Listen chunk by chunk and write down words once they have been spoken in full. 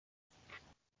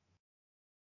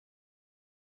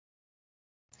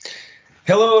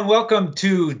Hello and welcome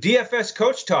to DFS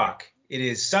Coach Talk. It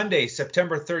is Sunday,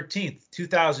 September 13th,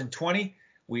 2020.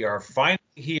 We are finally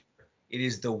here. It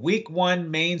is the week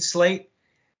one main slate,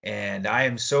 and I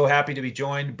am so happy to be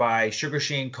joined by Sugar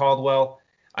Shane Caldwell.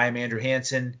 I am Andrew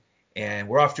Hansen, and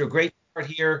we're off to a great start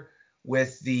here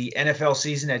with the NFL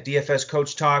season at DFS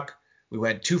Coach Talk. We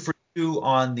went 2 for 2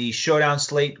 on the Showdown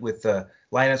slate with the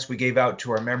lineups we gave out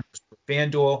to our members for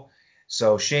FanDuel.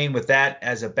 So Shane, with that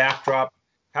as a backdrop,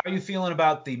 how are you feeling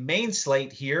about the main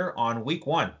slate here on week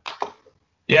one?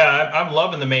 Yeah, I'm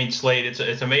loving the main slate.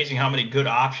 It's amazing how many good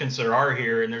options there are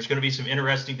here, and there's going to be some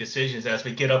interesting decisions as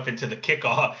we get up into the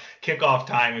kickoff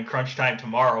time and crunch time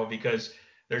tomorrow, because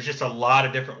there's just a lot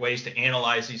of different ways to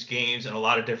analyze these games and a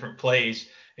lot of different plays.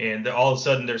 And all of a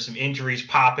sudden, there's some injuries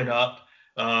popping up,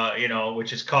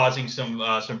 which is causing some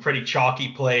pretty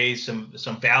chalky plays.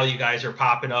 Some value guys are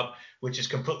popping up, which is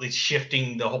completely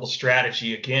shifting the whole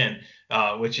strategy again,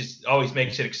 which is always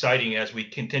makes it exciting as we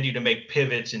continue to make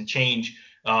pivots and change.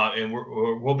 And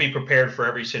we'll be prepared for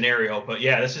every scenario. But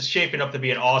yeah, this is shaping up to be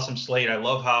an awesome slate. I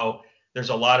love how there's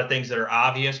a lot of things that are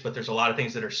obvious, but there's a lot of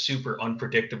things that are super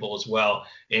unpredictable as well.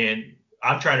 And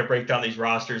I'm trying to break down these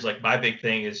rosters. Like, my big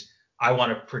thing is I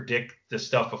want to predict the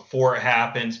stuff before it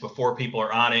happens, before people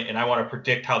are on it. And I want to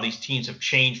predict how these teams have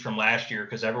changed from last year,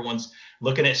 because everyone's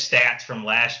looking at stats from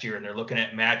last year and they're looking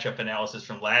at matchup analysis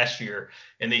from last year.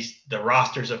 And the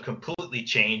rosters have completely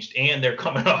changed, and they're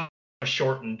coming up a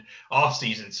shortened off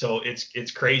season. So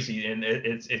it's crazy, and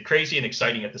it's crazy and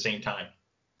exciting at the same time.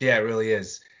 Yeah, it really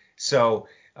is. So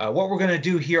what we're going to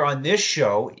do here on this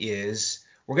show is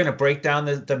we're going to break down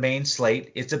the main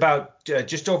slate. It's about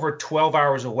just over 12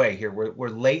 hours away here. We're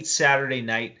late Saturday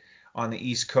night on the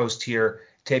East Coast here,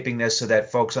 taping this so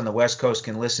that folks on the West Coast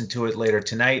can listen to it later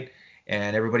tonight,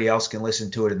 and everybody else can listen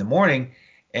to it in the morning.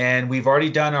 And we've already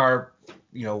done our,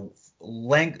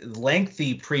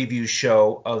 lengthy preview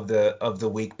show of the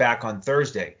week back on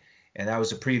Thursday, and that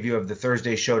was a preview of the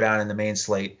Thursday showdown in the main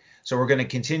slate. So we're going to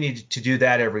continue to do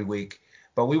that every week,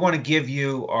 but we want to give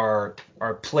you our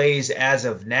plays as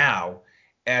of now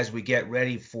as we get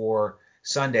ready for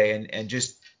Sunday, and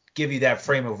just give you that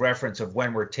frame of reference of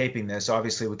when we're taping this.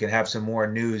 Obviously, we can have some more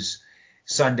news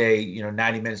Sunday,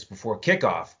 90 minutes before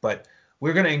kickoff, but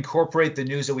we're going to incorporate the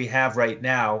news that we have right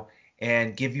now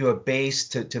and give you a base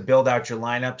to build out your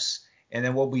lineups. And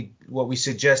then what we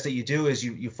suggest that you do is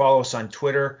you follow us on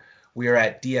Twitter. We are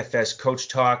at DFS Coach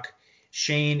Talk.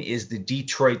 Shane is the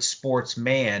Detroit Sports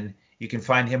Man. You can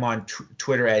find him on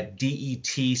Twitter at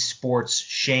DET Sports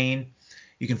Shane.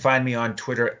 You can find me on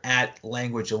Twitter at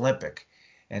Language Olympic.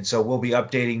 And so we'll be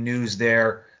updating news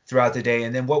there throughout the day.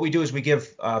 And then what we do is we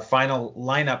give final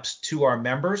lineups to our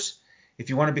members. If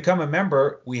you want to become a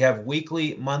member, we have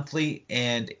weekly, monthly,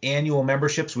 and annual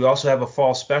memberships. We also have a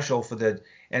fall special for the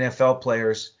NFL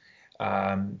players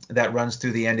that runs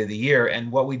through the end of the year.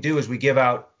 And what we do is we give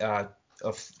out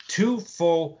 2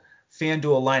 full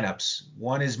FanDuel lineups.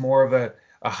 One is more of a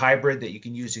hybrid that you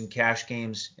can use in cash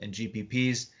games and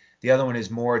GPPs. The other one is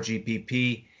more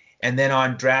GPP. And then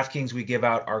on DraftKings, we give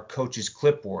out our coach's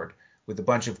clipboard with a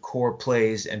bunch of core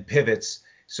plays and pivots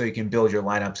so you can build your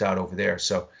lineups out over there.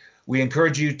 So we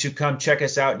encourage you to come check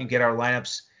us out and get our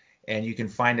lineups, and you can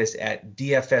find us at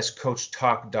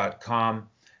dfscoachtalk.com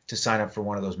to sign up for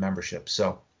one of those memberships.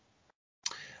 So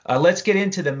let's get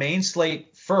into the main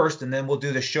slate first, and then we'll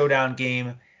do the showdown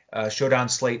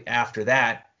slate after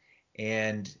that.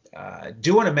 And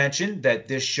do want to mention that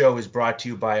this show is brought to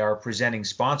you by our presenting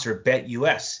sponsor,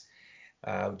 BetUS.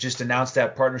 Just announced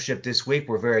that partnership this week.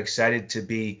 We're very excited to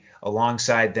be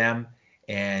alongside them.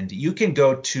 And you can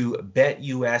go to betus.com.pa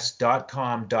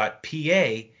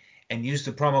and use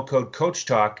the promo code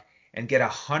CoachTalk and get a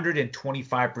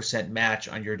 125% match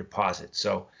on your deposit.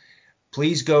 So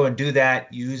please go and do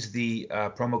that. Use the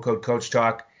promo code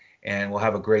CoachTalk, and we'll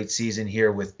have a great season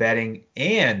here with betting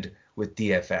and with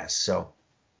DFS. So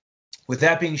with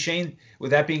that being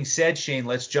said, Shane,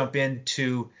 let's jump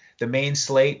into the main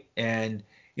slate. And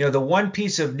the one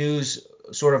piece of news,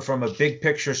 sort of from a big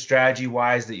picture strategy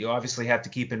wise, that you obviously have to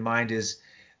keep in mind is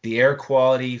the air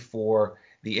quality for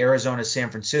the Arizona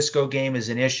San Francisco game is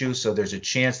an issue. So there's a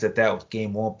chance that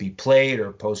game won't be played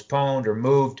or postponed or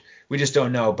moved. We just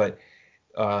don't know. But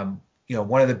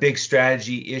one of the big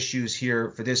strategy issues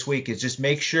here for this week is just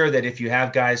make sure that if you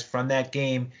have guys from that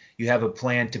game, you have a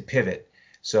plan to pivot.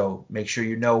 So make sure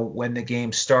you know when the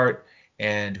games start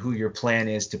and who your plan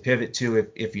is to pivot to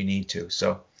if you need to.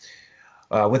 So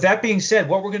with that being said,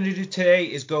 what we're going to do today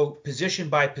is go position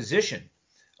by position.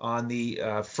 On the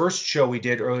first show we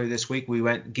did earlier this week, we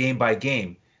went game by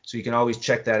game. So you can always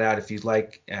check that out if you'd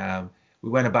like. We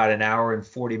went about an hour and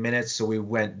 40 minutes, so we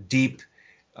went deep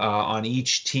on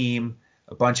each team,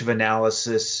 a bunch of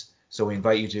analysis. So we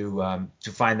invite you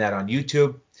to find that on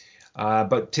YouTube.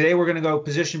 But today we're going to go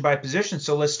position by position.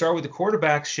 So let's start with the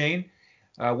quarterbacks, Shane.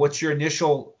 What's your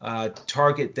initial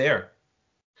target there?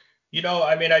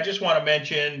 I just want to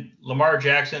mention Lamar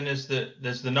Jackson is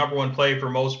the number one play for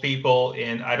most people,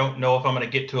 and I don't know if I'm going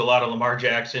to get to a lot of Lamar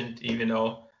Jackson, even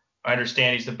though I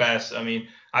understand he's the best.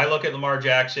 I look at Lamar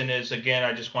Jackson as, again,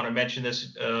 I just want to mention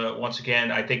this once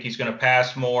again. I think he's going to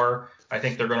pass more. I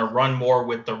think they're going to run more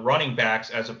with the running backs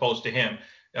as opposed to him.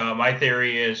 My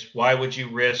theory is, why would you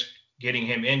risk getting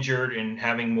him injured and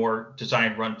having more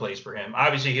designed run plays for him?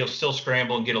 Obviously, he'll still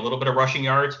scramble and get a little bit of rushing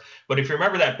yards. But if you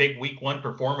remember that big week 1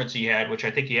 performance he had, which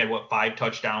I think he had, 5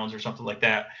 touchdowns or something like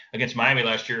that against Miami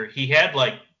last year, he had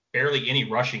barely any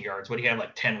rushing yards. He had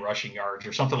 10 rushing yards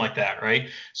or something like that, right?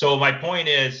 So my point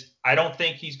is, I don't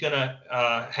think he's going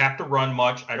to have to run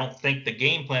much. I don't think the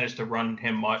game plan is to run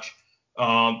him much.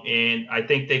 And I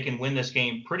think they can win this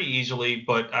game pretty easily,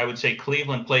 but I would say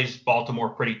Cleveland plays Baltimore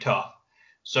pretty tough.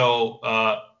 So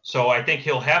I think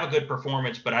he'll have a good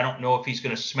performance, but I don't know if he's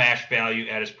going to smash value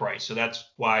at his price. So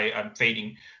that's why I'm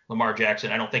fading Lamar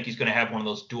Jackson. I don't think he's going to have one of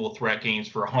those dual threat games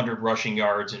for 100 rushing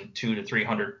yards and 200 to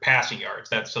 300 passing yards.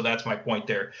 That's my point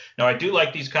there. Now, I do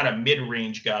like these kind of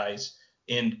mid-range guys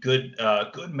in good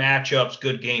matchups,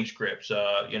 good game scripts.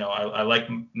 I like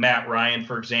Matt Ryan,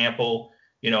 for example.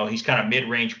 He's kind of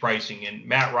mid-range pricing, and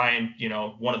Matt Ryan,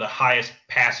 one of the highest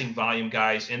passing volume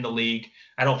guys in the league.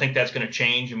 I don't think that's going to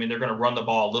change. They're going to run the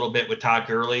ball a little bit with Todd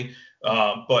Gurley,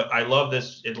 but I love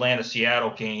this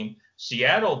Atlanta-Seattle game.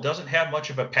 Seattle doesn't have much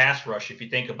of a pass rush if you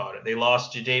think about it. They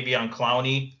lost Jadeveon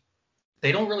Clowney.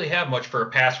 They don't really have much for a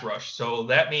pass rush, so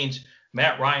that means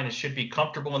Matt Ryan should be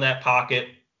comfortable in that pocket.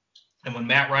 And when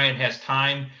Matt Ryan has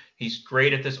time, he's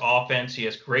great at this offense. He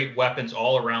has great weapons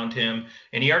all around him,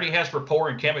 and he already has rapport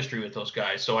and chemistry with those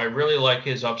guys. So I really like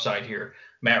his upside here,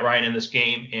 Matt Ryan, in this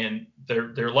game. And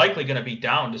they're likely going to be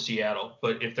down to Seattle,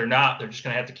 but if they're not, they're just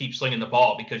going to have to keep slinging the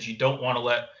ball, because you don't want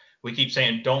to we keep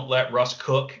saying, don't let Russ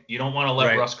cook. You don't want to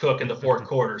let Russ cook in the fourth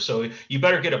quarter. So you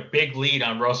better get a big lead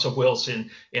on Russell Wilson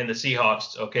and the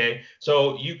Seahawks. Okay.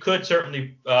 So you could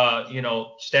certainly,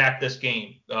 stack this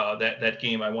game, that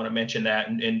game. I want to mention that,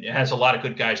 and it has a lot of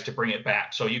good guys to bring it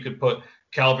back. So you could put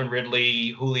Calvin Ridley,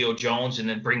 Julio Jones, and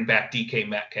then bring back DK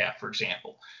Metcalf, for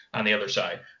example, on the other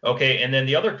side. Okay. And then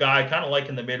the other guy kind of like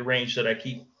in the mid range that I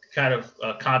keep kind of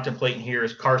contemplating here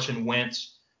is Carson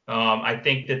Wentz. I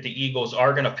think that the Eagles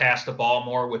are going to pass the ball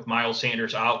more with Miles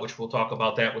Sanders out, which we'll talk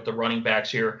about that with the running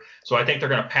backs here. So I think they're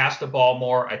going to pass the ball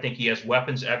more. I think he has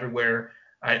weapons everywhere.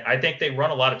 I think they run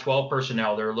a lot of 12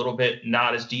 personnel. They're a little bit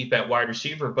not as deep at wide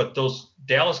receiver, but those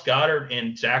Dallas Goedert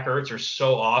and Zach Ertz are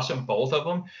so awesome, both of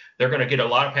them. They're going to get a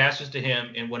lot of passes to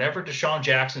him. And whenever Deshaun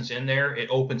Jackson's in there, it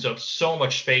opens up so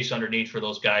much space underneath for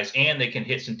those guys, and they can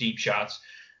hit some deep shots.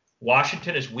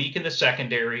 Washington is weak in the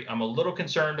secondary. I'm a little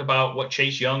concerned about what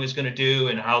Chase Young is going to do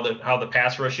and how the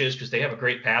pass rush is, because they have a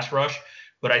great pass rush.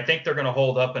 But I think they're going to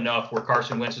hold up enough where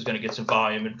Carson Wentz is going to get some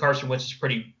volume. And Carson Wentz is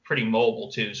pretty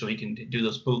mobile too, so he can do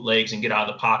those bootlegs and get out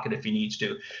of the pocket if he needs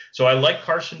to. So I like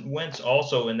Carson Wentz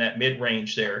also in that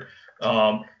mid-range there.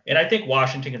 And I think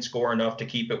Washington can score enough to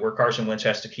keep it where Carson Wentz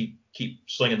has to keep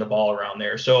slinging the ball around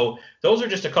there. So those are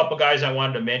just a couple guys I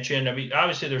wanted to mention.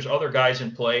 Obviously there's other guys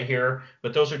in play here,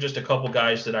 but those are just a couple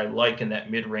guys that I like in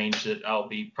that mid-range that I'll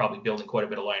be probably building quite a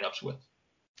bit of lineups with.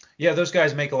 Yeah, those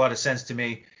guys make a lot of sense to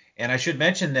me. And I should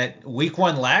mention that week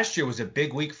 1 last year was a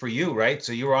big week for you, right?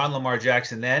 So you were on Lamar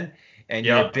Jackson then, and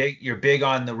you're big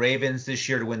on the Ravens this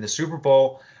year to win the Super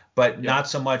Bowl, but not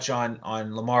so much on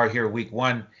Lamar here week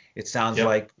 1. It sounds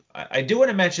like. I do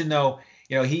want to mention though,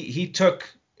 he took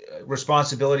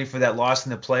responsibility for that loss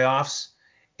in the playoffs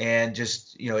and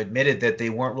just admitted that they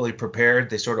weren't really prepared.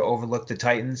 They sort of overlooked the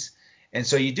Titans, and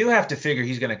so you do have to figure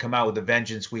he's going to come out with a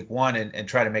vengeance week 1 and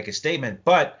try to make a statement.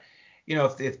 But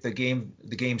if the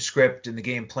game script and the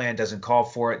game plan doesn't call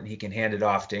for it, and he can hand it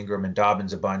off to Ingram and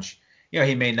Dobbins a bunch,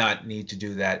 he may not need to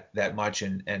do that much.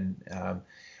 And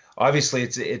obviously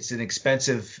it's an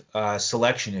expensive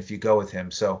selection if you go with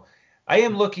him. So I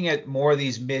am looking at more of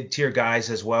these mid-tier guys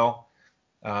as well.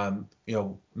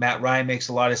 Matt Ryan makes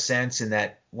a lot of sense in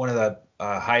that one of the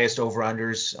highest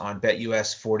over-unders on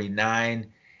BetUS 49.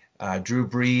 Drew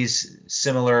Brees,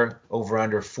 similar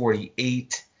over-under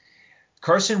 48.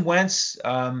 Carson Wentz,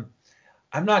 I'm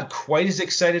not quite as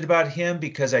excited about him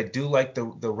because I do like the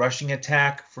rushing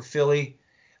attack for Philly.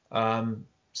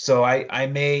 So I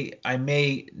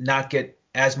may not get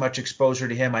as much exposure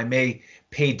to him. I may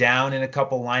pay down in a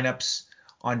couple lineups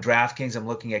on DraftKings. I'm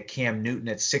looking at Cam Newton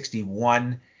at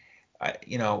 61.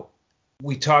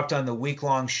 we talked on the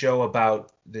week-long show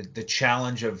about the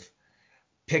challenge of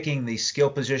picking the skill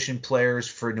position players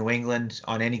for New England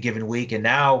on any given week. And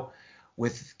now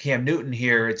with Cam Newton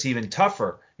here, it's even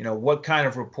tougher. What kind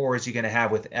of rapport is he going to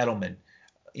have with Edelman?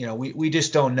 We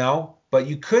just don't know. But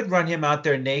you could run him out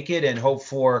there naked and hope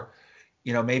for,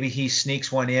 maybe he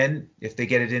sneaks one in if they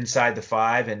get it inside the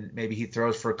 5, and maybe he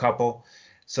throws for a couple.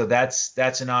 So that's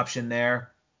an option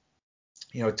there.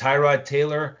 Tyrod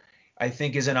Taylor, I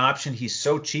think, is an option. He's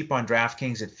so cheap on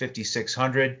DraftKings at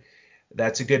 5,600.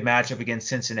 That's a good matchup against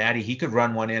Cincinnati. He could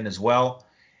run one in as well.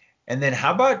 And then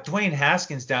how about Dwayne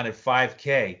Haskins down at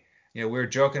 5K? We were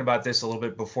joking about this a little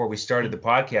bit before we started the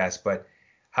podcast, but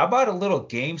how about a little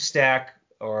game stack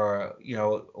or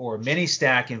a mini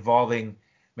stack involving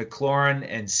McLaurin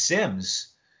and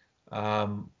Sims?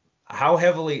 How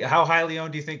highly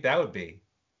owned do you think that would be?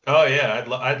 Oh yeah,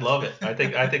 I'd love it. I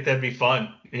think that'd be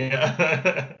fun.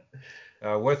 Yeah.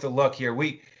 Worth a look here.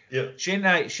 Yep. Shane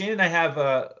and I have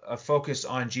a focus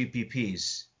on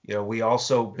GPPs. We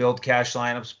also build cash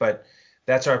lineups, but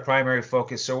that's our primary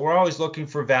focus. So we're always looking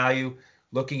for value,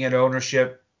 looking at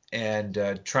ownership,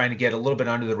 and trying to get a little bit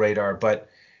under the radar. But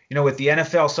with the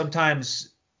NFL, sometimes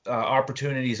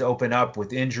opportunities open up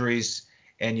with injuries,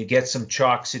 and you get some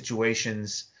chalk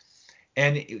situations.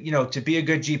 And to be a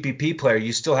good GPP player,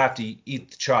 you still have to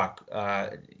eat the chalk.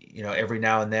 Every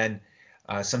now and then.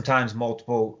 Sometimes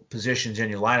multiple positions in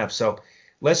your lineup. So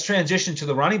let's transition to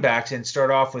the running backs and start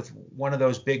off with one of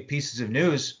those big pieces of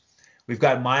news. We've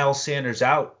got Miles Sanders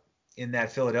out in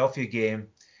that Philadelphia game.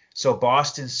 So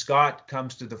Boston Scott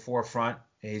comes to the forefront.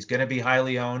 He's going to be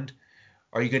highly owned.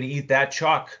 Are you going to eat that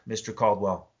chalk, Mr.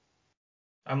 Caldwell?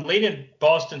 I'm leaning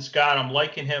Boston Scott. I'm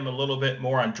liking him a little bit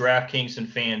more on DraftKings and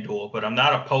FanDuel, but I'm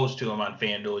not opposed to him on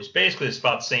FanDuel. He's basically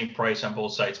about the same price on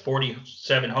both sites,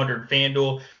 4,700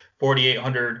 FanDuel,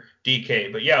 4,800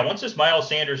 DK. But yeah, once this Miles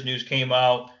Sanders news came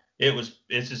out,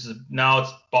 now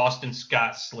it's Boston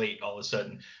Scott slate all of a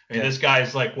sudden. I mean, This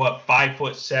guy's like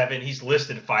 5'7". He's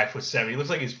listed at 5'7". He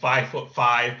looks like he's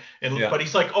 5'5", but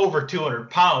he's like over 200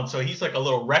 pounds, so he's like a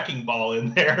little wrecking ball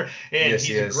in there. And yes,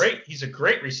 he's a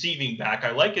great receiving back.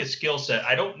 I like his skill set.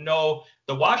 I don't know,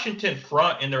 the Washington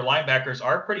front and their linebackers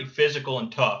are pretty physical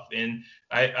and tough. And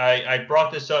I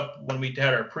brought this up when we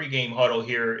had our pregame huddle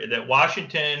here that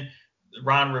Washington,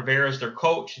 Ron Rivera's their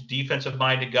coach,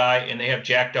 defensive-minded guy, and they have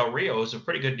Jack Del Rio, who's a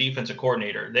pretty good defensive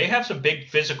coordinator. They have some big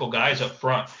physical guys up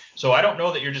front, so I don't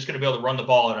know that you're just going to be able to run the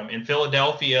ball at them. And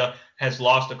Philadelphia has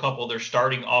lost a couple of their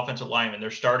starting offensive linemen.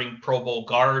 Their starting Pro Bowl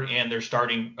guard and their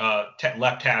starting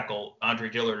left tackle, Andre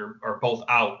Dillard, are both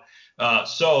out.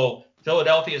 So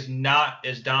Philadelphia is not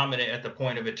as dominant at the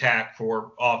point of attack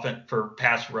for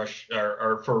pass rush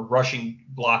or for rush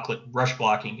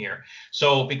blocking here.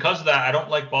 So because of that, I don't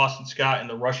like Boston Scott in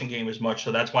the rushing game as much.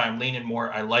 So that's why I'm leaning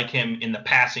more. I like him in the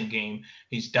passing game.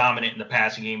 He's dominant in the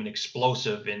passing game and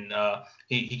explosive, and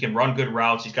he can run good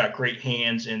routes. He's got great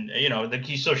hands, and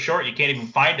he's so short you can't even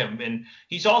find him. And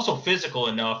he's also physical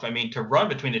enough, to run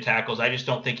between the tackles. I just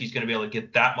don't think he's going to be able to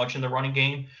get that much in the running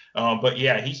game. But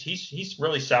yeah, he's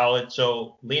really solid.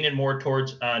 So leaning more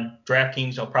towards on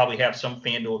DraftKings. I'll probably have some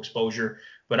FanDuel exposure,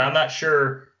 but I'm not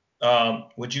sure.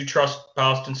 Would you trust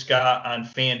Boston Scott on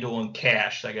FanDuel and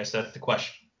cash? I guess that's the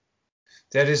question.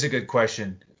 That is a good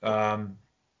question.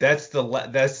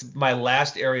 That's my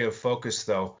last area of focus,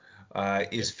 though,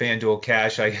 is FanDuel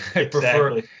cash. I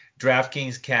prefer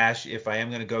DraftKings cash if I am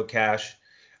going to go cash.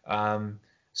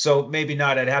 So maybe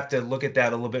not. I'd have to look at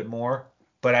that a little bit more.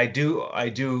 But I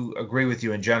do agree with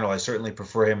you in general. I certainly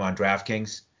prefer him on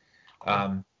DraftKings.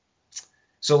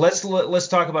 So let's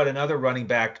talk about another running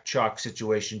back chalk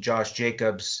situation, Josh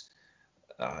Jacobs.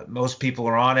 Most people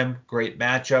are on him. Great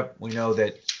matchup. We know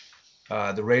that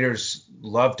the Raiders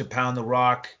love to pound the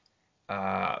rock.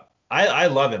 I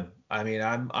love him.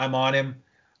 I'm on him.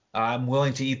 I'm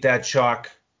willing to eat that chalk.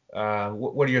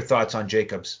 What are your thoughts on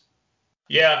Jacobs?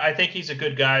 Yeah, I think he's a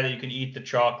good guy that you can eat the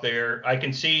chalk there. I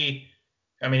can see.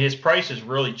 His price is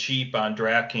really cheap on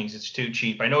DraftKings. It's too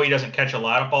cheap. I know he doesn't catch a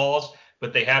lot of balls,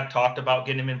 but they have talked about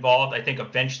getting him involved. I think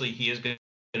eventually he is going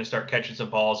to start catching some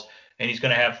balls, and he's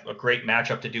going to have a great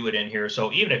matchup to do it in here.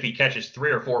 So even if he catches 3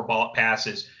 or 4 ball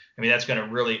passes, that's going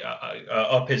to really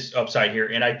up his upside here.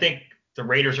 And I think the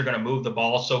Raiders are going to move the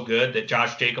ball so good that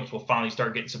Josh Jacobs will finally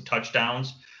start getting some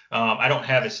touchdowns. I don't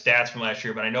have his stats from last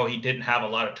year, but I know he didn't have a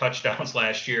lot of touchdowns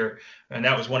last year, and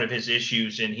that was one of his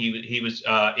issues. And he was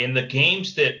in the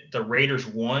games that the Raiders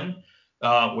won,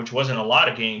 which wasn't a lot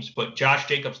of games, but Josh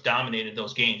Jacobs dominated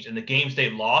those games. And the games they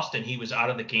lost, and he was out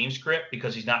of the game script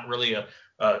because he's not really a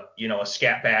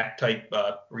scat back type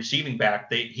receiving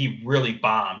back. He really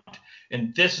bombed.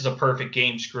 And this is a perfect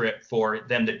game script for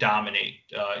them to dominate.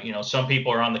 Some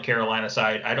people are on the Carolina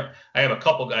side. I have a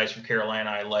couple guys from Carolina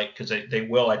I like because they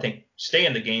will, I think, stay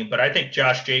in the game. But I think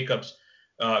Josh Jacobs,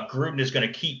 Gruden is going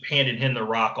to keep handing him the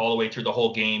rock all the way through the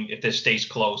whole game if this stays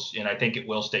close, and I think it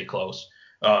will stay close.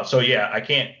 I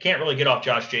can't really get off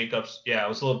Josh Jacobs. Yeah, I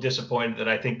was a little disappointed that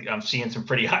I think I'm seeing some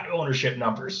pretty high ownership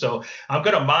numbers. So I'm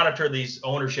going to monitor these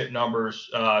ownership numbers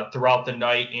throughout the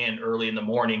night and early in the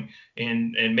morning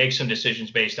and make some decisions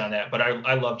based on that. But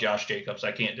I love Josh Jacobs.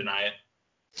 I can't deny it.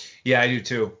 Yeah, I do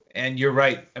too. And you're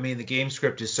right. I mean, the game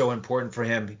script is so important for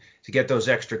him to get those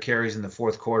extra carries in the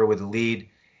fourth quarter with a lead.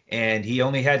 And he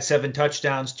only had 7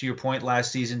 touchdowns, to your point,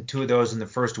 last season, 2 of those in the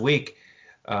first week.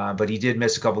 But he did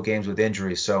miss a couple games with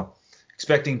injuries. So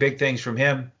expecting big things from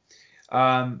him.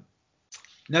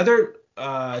 Another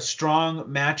strong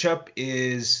matchup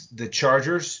is the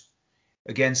Chargers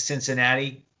against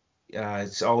Cincinnati.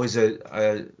 It's always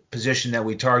a position that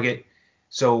we target.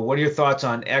 So what are your thoughts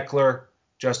on Eckler,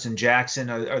 Justin Jackson?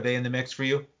 Are they in the mix for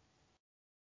you?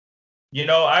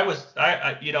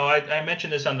 I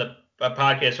mentioned this on the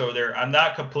podcast over there. I'm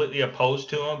not completely opposed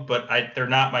to them, but they're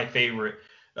not my favorite.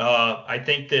 I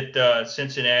think that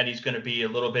Cincinnati's going to be a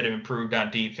little bit improved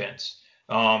on defense,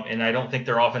 and I don't think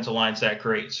their offensive line's that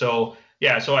great. So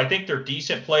I think they're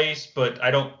decent plays, but I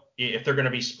don't. If they're going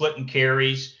to be splitting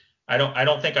carries, I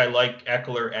don't think I like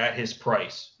Eckler at his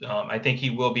price. I think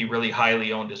he will be really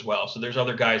highly owned as well. So there's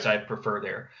other guys I prefer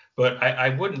there, but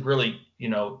I wouldn't really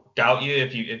doubt you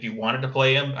if you wanted to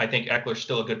play him. I think Eckler's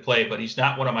still a good play, but he's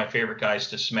not one of my favorite guys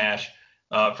to smash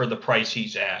for the price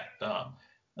he's at.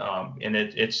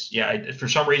 For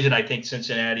some reason, I think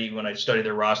Cincinnati, when I study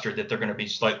their roster, that they're going to be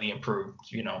slightly improved,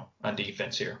 on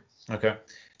defense here. Okay.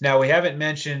 Now, we haven't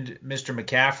mentioned Mr.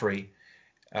 McCaffrey,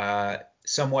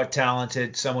 somewhat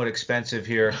talented, somewhat expensive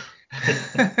here.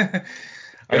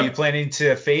 Are you planning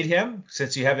to fade him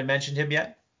since you haven't mentioned him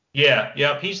yet?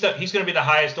 Yeah. He's going to be the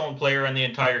highest owned player on the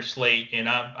entire slate, and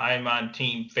I'm on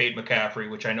team fade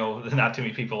McCaffrey, which I know not too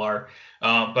many people are,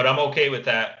 but I'm okay with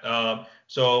that.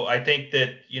 So I think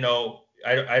that,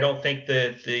 I don't think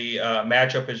that the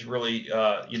matchup is really,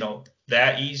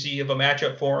 that easy of a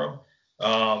matchup for him.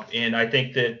 And I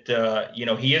think that,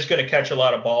 he is going to catch a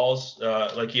lot of balls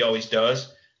like he always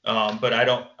does. But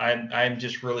I'm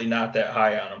just really not that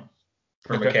high on him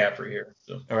for McCaffrey here.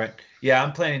 So. All right. Yeah,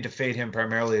 I'm planning to fade him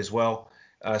primarily as well,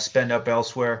 spend up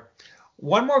elsewhere.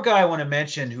 One more guy I want to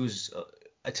mention who's,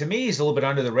 to me, he's a little bit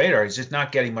under the radar. He's just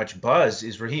not getting much buzz,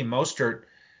 is Raheem Mostert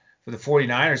for the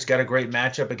 49ers. Got a great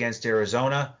matchup against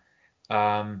Arizona.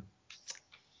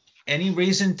 Any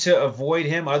reason to avoid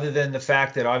him other than the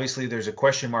fact that obviously there's a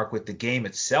question mark with the game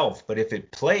itself? But if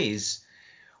it plays,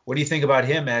 what do you think about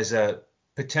him as a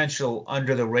potential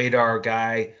under-the-radar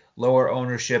guy, lower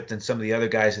ownership than some of the other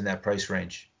guys in that price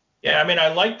range? Yeah, I mean, I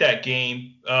like that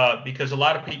game because a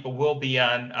lot of people will be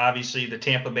on, obviously, the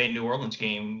Tampa Bay-New Orleans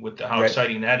game with how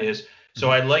exciting that is. So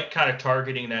I like kind of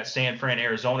targeting that San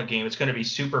Fran-Arizona game. It's going to be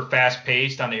super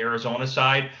fast-paced on the Arizona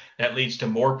side. That leads to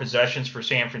more possessions for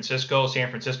San Francisco. San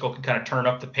Francisco can kind of turn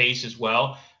up the pace as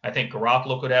well. I think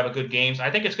Garoppolo could have a good game. I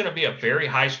think it's going to be a very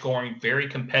high-scoring, very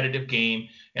competitive game,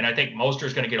 and I think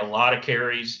Mostert's going to get a lot of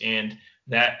carries. And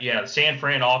the San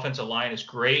Fran offensive line is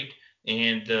great,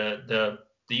 and the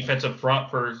defensive front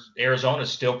for Arizona is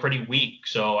still pretty weak.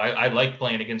 So I like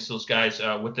playing against those guys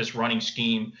with this running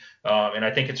scheme. And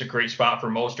I think it's a great spot for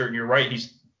Mostert. And you're right,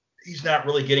 he's not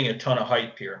really getting a ton of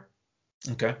hype here.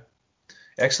 Okay.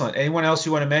 Excellent. Anyone else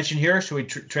you want to mention here? Should we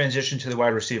transition to the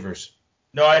wide receivers?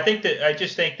 No, I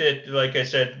just think that, like I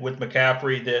said, with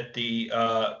McCaffrey, that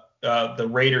the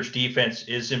Raiders defense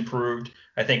is improved.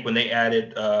 I think when they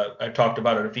added, I've talked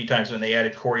about it a few times, when they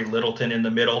added Corey Littleton in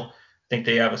the middle, I think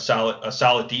they have a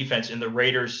solid defense, and the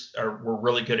Raiders were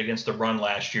really good against the run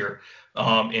last year.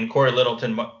 And Corey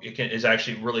Littleton is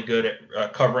actually really good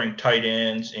at covering tight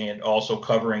ends and also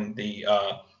covering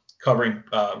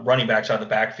running backs out of the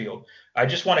backfield. I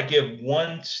just want to give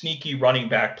one sneaky running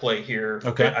back play here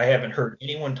that I haven't heard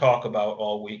anyone talk about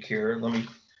all week here.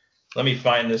 Let me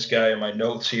find this guy in my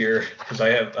notes here because I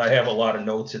have a lot of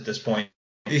notes at this point.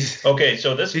 Okay,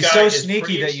 so this he's guy so is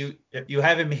sneaky that you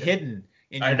have him hidden.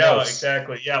 I know,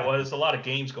 exactly. Yeah, well, there's a lot of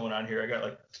games going on here. I got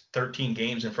like 13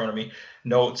 games in front of me.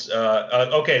 Notes.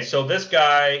 Okay, so this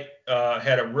guy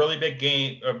had a really big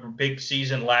game, a big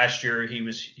season last year. He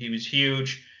was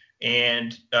huge,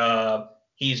 and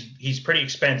he's pretty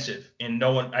expensive, and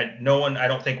no one I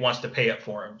don't think wants to pay up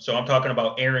for him. So I'm talking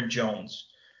about Aaron Jones.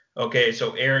 Okay,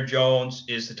 so Aaron Jones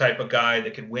is the type of guy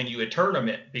that could win you a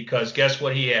tournament because guess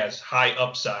what he has? High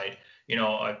upside.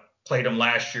 played him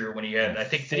last year when he had, I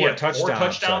think, did he Four have four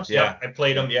touchdowns? Yeah. Yep, I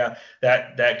played him, yeah,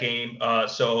 that game.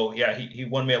 So yeah, he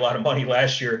won me a lot of money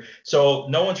last year. So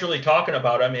no one's really talking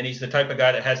about him, and he's the type of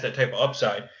guy that has that type of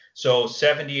upside. So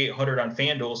 7,800 on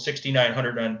FanDuel,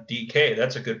 6,900 on DK.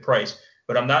 That's a good price.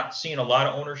 But I'm not seeing a lot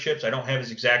of ownerships. I don't have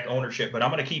his exact ownership, but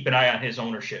I'm going to keep an eye on his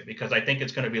ownership because I think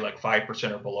it's going to be like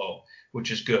 5% or below,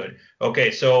 which is good.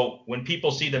 Okay, so when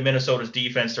people see the Minnesota's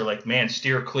defense, they're like, man,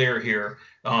 steer clear here.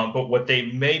 But what they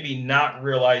may be not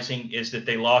realizing is that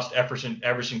they lost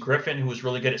Everson Griffin, who was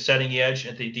really good at setting the edge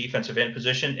at the defensive end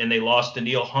position, and they lost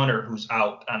Daniil Hunter, who's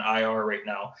out on IR right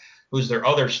now, who's their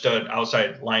other stud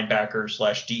outside linebacker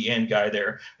 / DN guy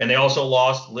there. And they also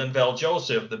lost Linval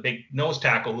Joseph, the big nose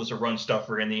tackle who's a run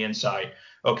stuffer in the inside.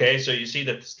 Okay, so you see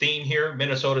that the theme here,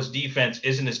 Minnesota's defense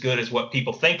isn't as good as what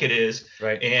people think it is.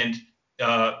 Right. And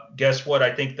guess what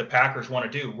I think the Packers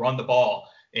want to do? Run the ball.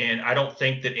 And I don't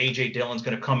think that A.J. Dillon's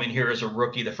going to come in here as a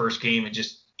rookie the first game and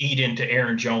just eat into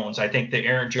Aaron Jones. I think that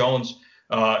Aaron Jones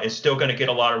is still going to get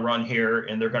a lot of run here,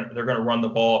 and they're going to run the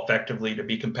ball effectively to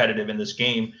be competitive in this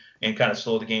game and kind of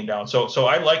slow the game down. So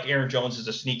I like Aaron Jones as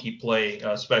a sneaky play,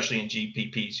 especially in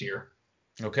GPPs here.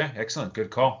 Okay, excellent. Good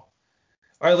call.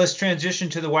 All right, let's transition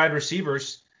to the wide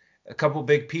receivers. A couple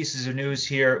big pieces of news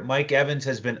here. Mike Evans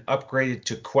has been upgraded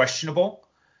to questionable,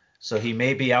 so he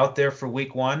may be out there for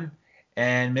week 1.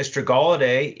 And Mr.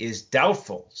 Golladay is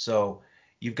doubtful. So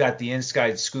you've got the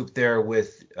inside scoop there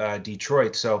with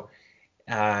Detroit. So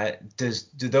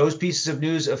do those pieces of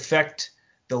news affect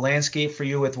the landscape for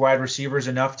you with wide receivers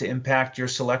enough to impact your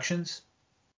selections?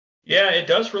 Yeah, it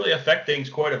does really affect things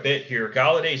quite a bit here.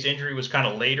 Galladay's injury was kind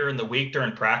of later in the week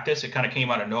during practice. It kind of came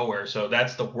out of nowhere. So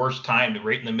that's the worst time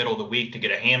right in the middle of the week to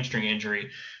get a hamstring injury.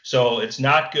 So it's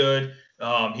not good.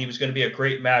 He was going to be a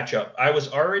great matchup. I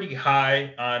was already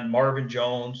high on Marvin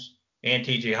Jones and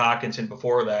TJ Hawkinson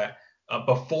before that,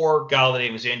 before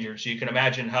Galladay was injured. So you can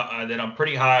imagine that I'm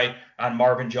pretty high on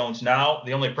Marvin Jones now.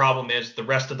 The only problem is the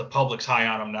rest of the public's high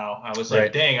on him now. I was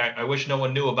like, dang, I wish no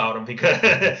one knew about him because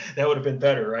that would have been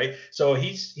better, right? So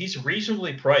he's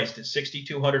reasonably priced at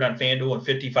 6,200 on FanDuel and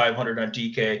 5,500 on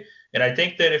DK. And I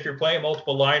think that if you're playing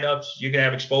multiple lineups, you can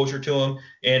have exposure to him.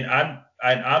 And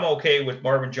I'm okay with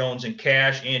Marvin Jones in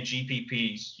cash and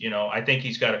GPPs. You know, I think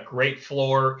he's got a great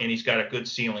floor and he's got a good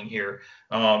ceiling here.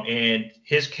 And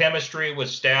his chemistry with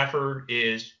Stafford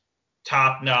is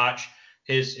top notch.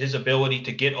 His ability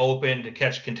to get open, to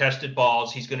catch contested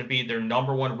balls, he's going to be their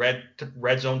number one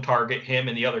red zone target, him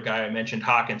and the other guy I mentioned,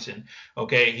 Hawkinson.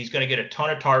 Okay, he's going to get a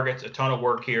ton of targets, a ton of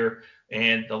work here.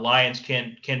 And the Lions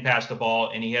can pass the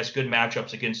ball, and he has good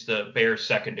matchups against the Bears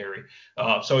secondary.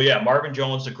 So, yeah, Marvin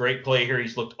Jones, a great play here.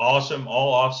 He's looked awesome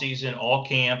all offseason, all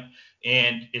camp,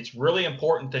 and it's really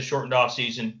important this shortened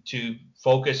offseason to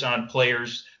focus on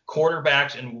players,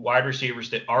 quarterbacks and wide receivers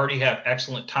that already have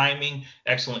excellent timing,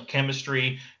 excellent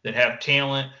chemistry, that have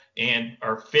talent and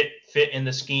are fit in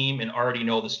the scheme and already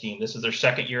know the scheme. This is their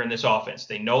second year in this offense.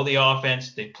 They know the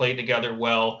offense. They played together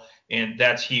well. And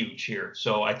that's huge here.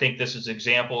 So I think this is an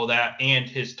example of that. And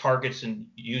his targets and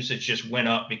usage just went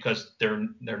up because their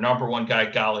number one guy,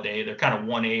 Galladay, they're kind of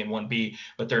 1A and 1B,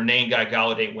 but their main guy,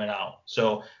 Galladay, went out.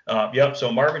 So,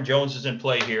 so Marvin Jones is in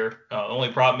play here. The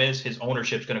only problem is his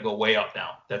ownership's going to go way up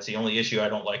now. That's the only issue I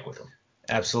don't like with him.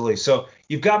 Absolutely. So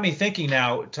you've got me thinking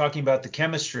now, talking about the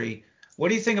chemistry. What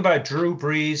do you think about Drew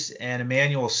Brees and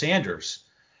Emmanuel Sanders?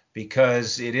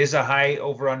 Because it is a high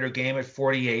over-under game at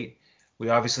 48. We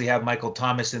obviously have Michael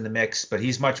Thomas in the mix, but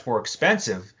he's much more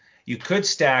expensive. You could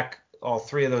stack all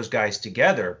three of those guys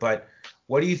together, but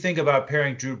what do you think about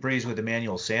pairing Drew Brees with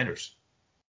Emmanuel Sanders?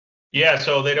 Yeah,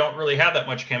 so they don't really have that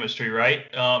much chemistry,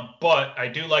 right? But I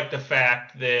do like the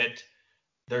fact that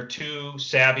they're two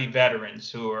savvy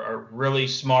veterans who are really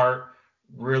smart,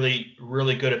 really,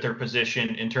 really good at their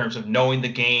position in terms of knowing the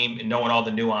game and knowing all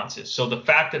the nuances. So the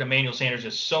fact that Emmanuel Sanders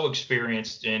is so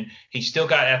experienced and he's still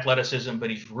got athleticism, but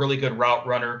he's really good route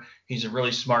runner. He's a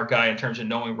really smart guy in terms of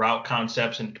knowing route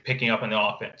concepts and picking up on the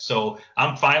offense. So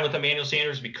I'm fine with Emmanuel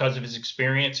Sanders because of his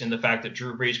experience and the fact that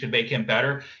Drew Brees could make him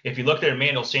better. If you looked at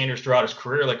Emmanuel Sanders throughout his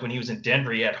career, like when he was in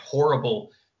Denver, he had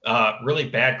horrible really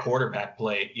bad quarterback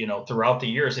play, throughout the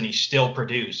years, and he still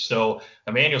produced. So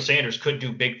Emmanuel Sanders could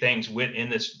do big things with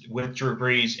Drew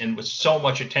Brees, and with so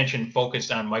much attention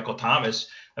focused on Michael Thomas,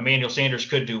 Emmanuel Sanders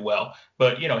could do well.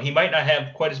 But, he might not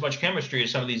have quite as much chemistry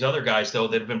as some of these other guys, though,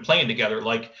 that have been playing together,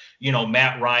 like,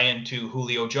 Matt Ryan to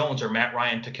Julio Jones or Matt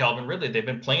Ryan to Calvin Ridley. They've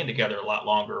been playing together a lot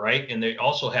longer, right? And they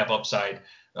also have upside.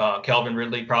 Calvin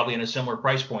Ridley probably in a similar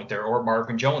price point there, or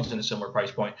Marvin Jones in a similar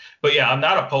price point. But yeah, I'm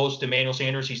not opposed to Emmanuel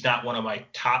Sanders. He's not one of my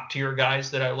top tier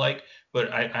guys that I like,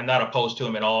 but I'm not opposed to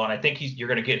him at all. And I think you're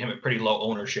going to get him at pretty low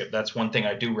ownership. That's one thing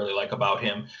I do really like about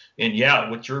him. And yeah,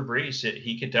 with Drew Brees,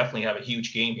 he could definitely have a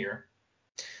huge game here.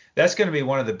 That's going to be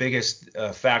one of the biggest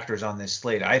factors on this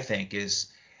slate, I think,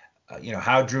 is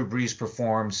how Drew Brees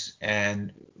performs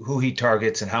and who he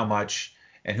targets and how much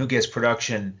and who gets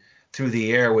production through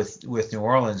the air with New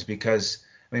Orleans. Because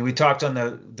I mean, we talked on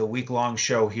the week-long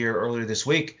show here earlier this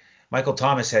week. Michael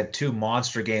Thomas had 2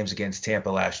 monster games against Tampa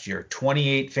last year,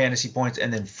 28 fantasy points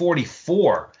and then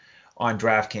 44 on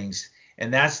DraftKings.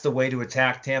 And that's the way to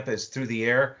attack Tampa, is through the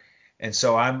air. And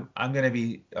so I'm going to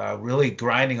be really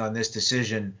grinding on this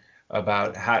decision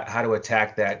about how to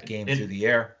attack that game through the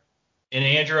air. And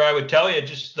Andrew, I would tell you,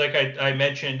 just like I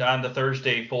mentioned on the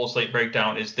Thursday full slate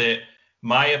breakdown, is that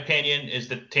my opinion is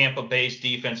that Tampa Bay's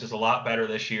defense is a lot better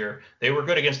this year. They were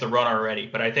good against the run already,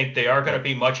 but I think they are going to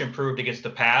be much improved against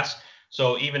the pass.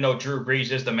 So even though Drew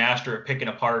Brees is the master at picking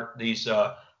apart these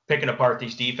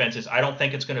defenses, I don't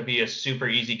think it's going to be a super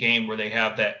easy game where they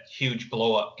have that huge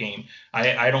blow up game.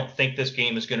 I don't think this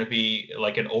game is going to be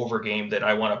like an over game that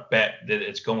I want to bet that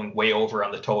it's going way over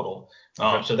on the total.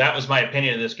 So that was my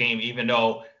opinion of this game, even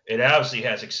though it obviously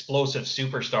has explosive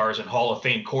superstars and Hall of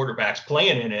Fame quarterbacks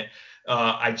playing in it.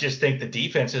 I just think the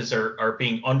defenses are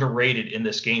being underrated in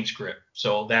this game script.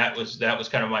 So that was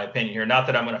kind of my opinion here. Not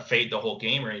that I'm going to fade the whole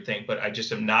game or anything, but I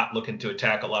just am not looking to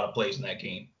attack a lot of plays in that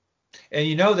game. And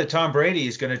you know that Tom Brady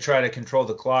is going to try to control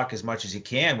the clock as much as he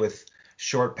can with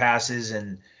short passes.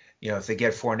 And, if they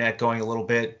get Fournette going a little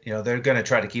bit, they're going to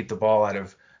try to keep the ball out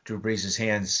of Drew Brees'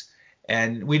 hands.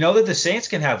 And we know that the Saints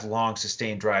can have long,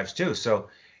 sustained drives too. So,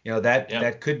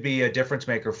 that could be a difference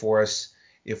maker for us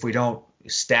if we don't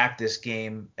stack this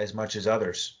game as much as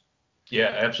others.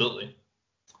 Yeah, absolutely.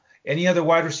 Any other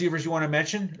wide receivers you want to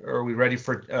mention, or are we ready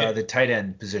for the tight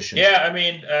end position? Yeah, I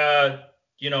mean,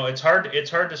 it's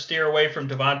hard to steer away from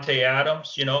Davante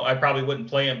Adams. I probably wouldn't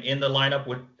play him in the lineup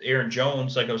with Aaron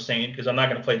Jones, like I was saying, because I'm not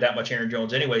going to play that much Aaron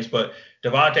Jones anyways. But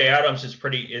Davante Adams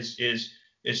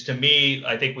is to me,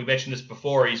 I think we mentioned this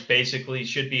before, he's basically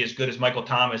should be as good as Michael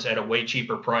Thomas at a way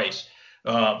cheaper price.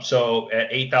 So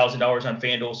at $8,000 on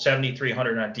FanDuel,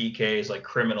 $7,300 on DK is like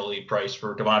criminally priced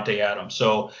for Davante Adams.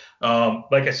 So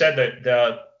like I said,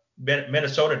 the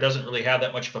Minnesota doesn't really have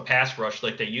that much of a pass rush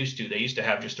like they used to. They used to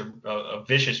have just a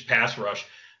vicious pass rush,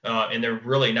 and they're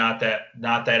really not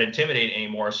that intimidating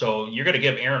anymore. So you're going to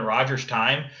give Aaron Rodgers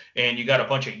time, and you got a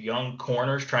bunch of young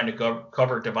corners trying to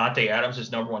cover Davante Adams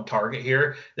as number one target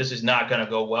here. This is not going to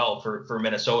go well for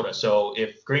Minnesota. So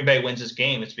if Green Bay wins this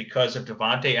game, it's because of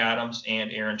Davante Adams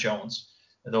and Aaron Jones.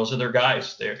 Those are their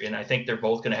guys there, and I think they're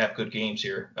both going to have good games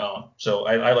here. So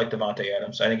I like Davante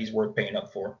Adams. I think he's worth paying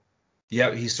up for.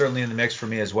 Yeah, he's certainly in the mix for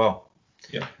me as well.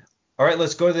 Yeah. All right,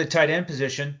 let's go to the tight end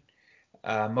position.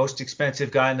 Most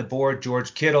expensive guy on the board,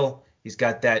 George Kittle. He's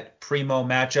got that primo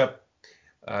matchup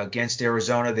against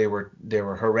Arizona. They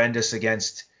were horrendous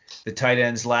against the tight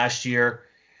ends last year,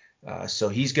 so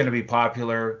he's going to be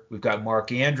popular. We've got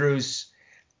Mark Andrews.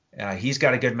 He's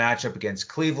got a good matchup against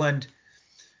Cleveland.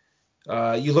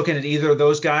 You looking at either of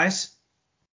those guys?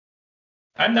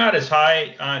 I'm not as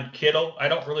high on Kittle. I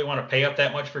don't really want to pay up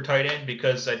that much for tight end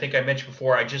because I think I mentioned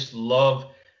before, I just love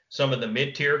some of the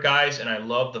mid-tier guys and I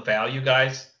love the value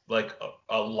guys like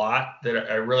a lot. That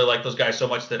I really like those guys so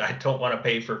much that I don't want to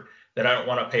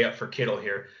pay up for Kittle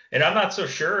here. And I'm not so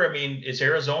sure. I mean, is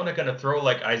Arizona going to throw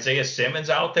like Isaiah Simmons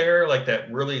out there, like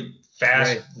that really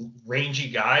fast,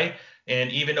 rangy guy? And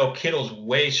even though Kittle's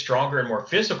way stronger and more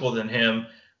physical than him,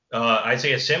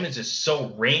 Isaiah Simmons is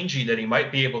so rangy that he might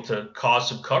be able to cause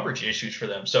some coverage issues for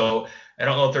them. So I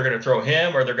don't know if they're going to throw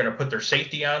him or they're going to put their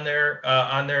safety on there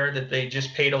that they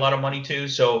just paid a lot of money to.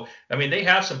 So, I mean, they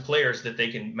have some players that they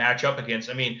can match up against.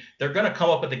 I mean, they're going to come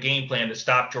up with a game plan to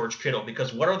stop George Kittle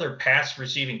because what other pass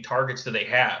receiving targets do they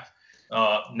have?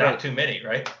 Not too many,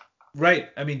 right? Right.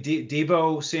 I mean,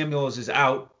 Deebo Samuels is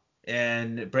out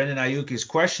and Brandon Ayuk is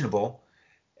questionable.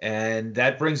 And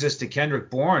that brings us to Kendrick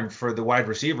Bourne for the wide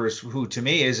receivers, who to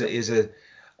me is a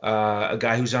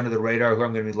guy who's under the radar, who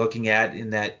I'm going to be looking at in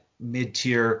that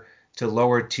mid-tier to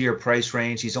lower-tier price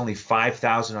range. He's only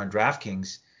 $5,000 on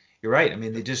DraftKings. You're right. I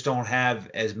mean, they just don't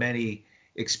have as many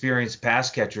experienced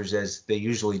pass catchers as they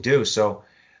usually do. So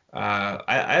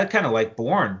I kind of like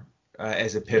Bourne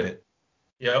as a pivot.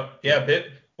 Yeah.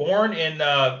 Bourne, and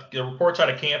the reports out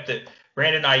of camp that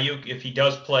Brandon Ayuk, if he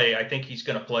does play, I think he's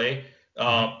going to play.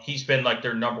 He's been like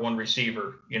their number one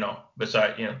receiver,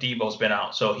 besides, Debo's been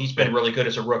out. So he's been really good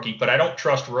as a rookie, but I don't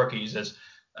trust rookies, as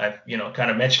I've, kind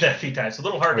of mentioned that a few times. It's a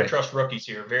little hard to trust rookies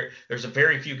here. There's a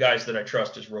very few guys that I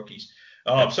trust as rookies.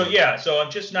 So I'm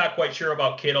just not quite sure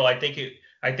about Kittle. I think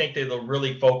I think they'll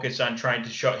really focus on trying to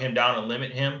shut him down and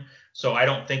limit him. So I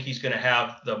don't think he's going to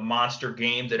have the monster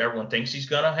game that everyone thinks he's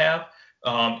going to have,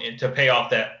 and to pay off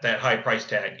that high price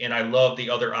tag. And I love the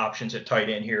other options at tight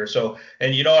end here. So,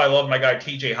 and I love my guy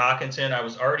TJ Hawkinson. I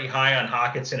was already high on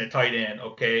Hawkinson at tight end,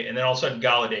 okay, and then all of a sudden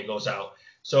Galladay goes out.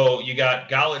 So you got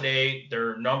Galladay,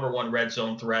 their number one red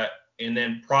zone threat, and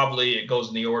then probably it goes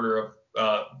in the order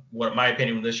of what my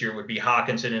opinion this year would be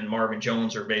Hawkinson and Marvin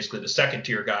Jones are basically the second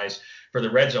tier guys for the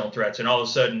red zone threats. And all of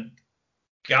a sudden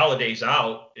Galladay's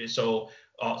out, so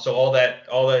all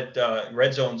that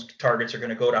red zone targets are going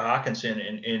to go to Hawkinson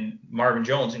and Marvin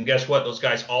Jones. And guess what? Those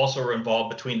guys also are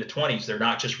involved between the 20s. They're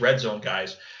not just red zone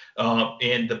guys.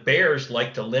 And the Bears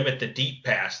like to limit the deep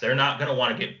pass. They're not going to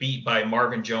want to get beat by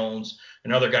Marvin Jones,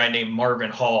 another guy named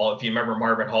Marvin Hall. If you remember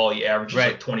Marvin Hall, he averages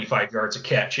like 25 yards a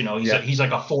catch. He's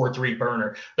like a 4-3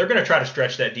 burner. They're going to try to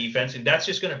stretch that defense, and that's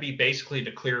just going to be basically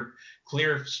to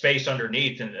clear space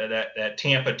underneath, and that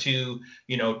Tampa 2,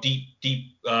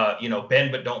 deep,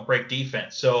 bend but don't break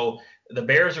defense. So the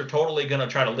Bears are totally going to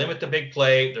try to limit the big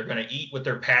play. They're going to eat with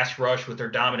their pass rush, with their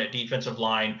dominant defensive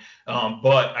line.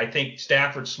 But I think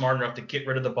Stafford's smart enough to get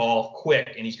rid of the ball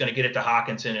quick, and he's going to get it to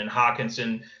Hawkinson. And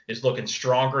Hawkinson is looking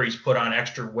stronger. He's put on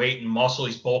extra weight and muscle.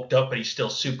 He's bulked up, but he's still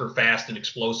super fast and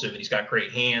explosive, and he's got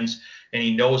great hands, and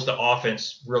he knows the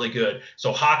offense really good.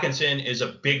 So Hawkinson is a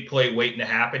big play waiting to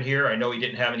happen here. I know he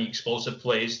didn't have any explosive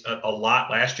plays a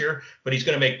lot last year, but he's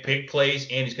going to make big plays,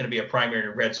 and he's going to be a primary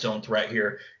red zone threat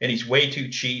here. And he's way too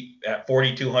cheap at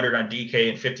 4,200 on DK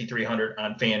and 5,300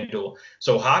 on FanDuel.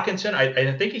 So Hawkinson,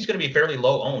 I think he's going to be fairly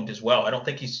low owned as well. I don't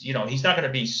think he's not going to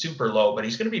be super low, but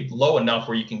he's going to be low enough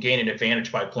where you can gain an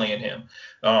advantage by playing him.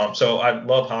 So I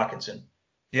love Hawkinson.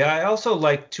 Yeah, I also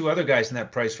like two other guys in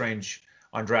that price range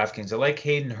on DraftKings. I like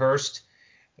Hayden Hurst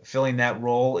filling that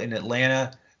role in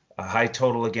Atlanta, a high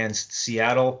total against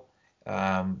Seattle.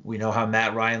 We know how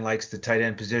Matt Ryan likes the tight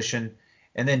end position.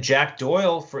 And then Jack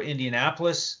Doyle for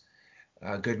Indianapolis,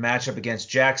 a good matchup against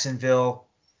Jacksonville.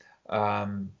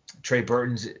 Trey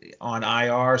Burton's on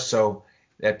IR, so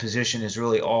that position is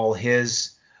really all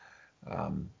his.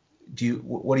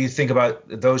 What do you think about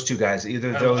those two guys?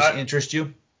 Either of those interest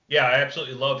you? Yeah, I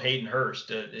absolutely love Hayden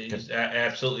Hurst. He's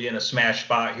absolutely in a smash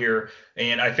spot here.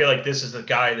 And I feel like this is the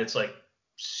guy that's like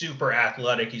super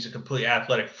athletic. He's a complete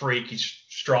athletic freak. He's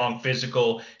strong,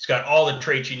 physical. He's got all the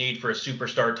traits you need for a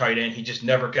superstar tight end. He just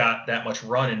never got that much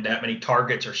run and that many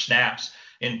targets or snaps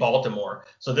in Baltimore.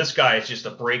 So this guy is just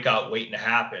a breakout waiting to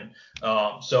happen.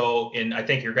 And I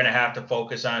think you're going to have to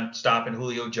focus on stopping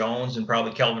Julio Jones and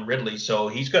probably Calvin Ridley. So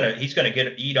he's going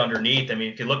to eat underneath. I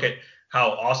mean, if you look at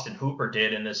how Austin Hooper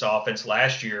did in this offense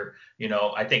last year,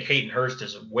 I think Hayden Hurst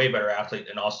is a way better athlete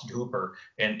than Austin Hooper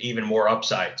and even more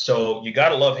upside. So you got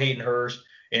to love Hayden Hurst.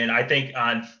 And I think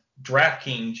on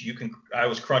DraftKings, I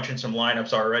was crunching some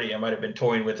lineups already. I might have been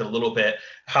toying with it a little bit.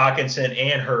 Hawkinson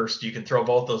and Hurst, you can throw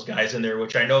both those guys in there,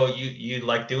 which I know you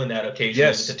like doing that occasionally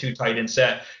with the two tight end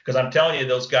set. Because I'm telling you,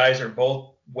 those guys are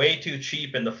both way too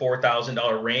cheap in the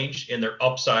 $4,000 range, and their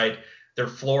upside, their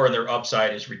floor and their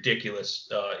upside is ridiculous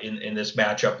in this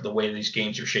matchup, the way these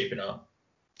games are shaping up.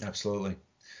 Absolutely.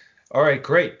 All right,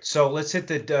 great. So let's hit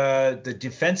the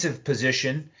defensive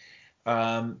position.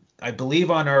 I believe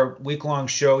on our week-long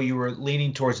show you were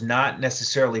leaning towards not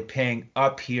necessarily paying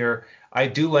up here. I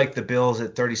do like the Bills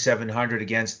at 3,700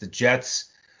 against the Jets,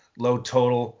 low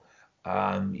total.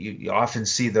 You often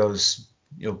see those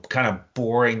kind of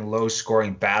boring,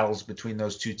 low-scoring battles between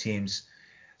those two teams.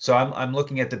 So I'm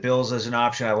looking at the Bills as an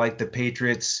option. I like the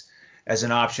Patriots as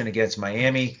an option against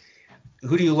Miami.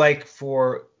 Who do you like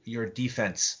for your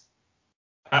defense?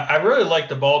 I really like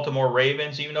the Baltimore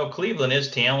Ravens, even though Cleveland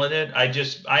is talented. I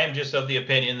am just of the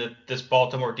opinion that this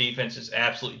Baltimore defense is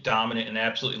absolutely dominant and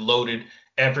absolutely loaded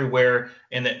everywhere,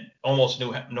 and that almost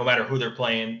no matter who they're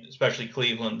playing, especially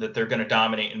Cleveland, that they're going to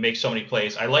dominate and make so many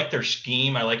plays. I like their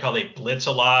scheme. I like how they blitz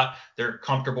a lot. They're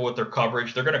comfortable with their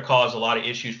coverage. They're going to cause a lot of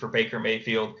issues for Baker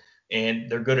Mayfield, and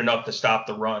they're good enough to stop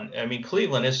the run. I mean,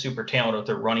 Cleveland is super talented with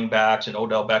their running backs, and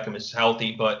Odell Beckham is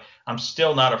healthy, but I'm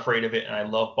still not afraid of it, and I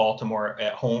love Baltimore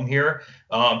at home here.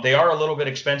 They are a little bit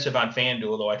expensive on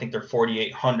FanDuel, though. I think they're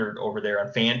 4,800 over there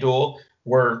on FanDuel.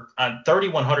 Where on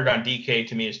 3,100 on DK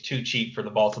to me is too cheap for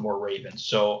the Baltimore Ravens.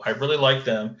 So I really like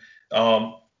them.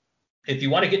 If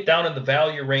you want to get down in the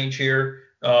value range here,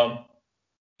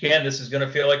 again, this is going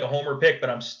to feel like a homer pick, but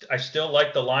I still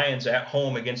like the Lions at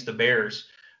home against the Bears.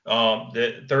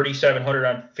 The 3,700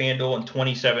 on FanDuel and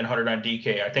 2,700 on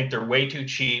DK. I think they're way too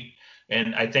cheap.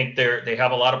 And I think they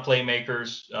have a lot of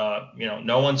playmakers.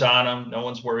 No one's on them. No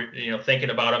one's worried, thinking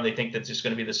about them. They think that's just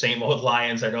going to be the same old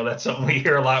Lions. I know that's something we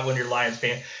hear a lot when you're a Lions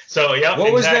fan. So, yeah, what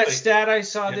exactly. was that stat I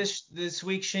saw this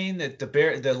week, Shane, that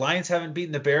the Lions haven't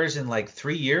beaten the Bears in like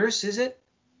 3 years, is it?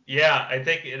 Yeah, I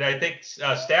think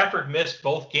Stafford missed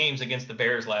both games against the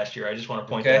Bears last year. I just want to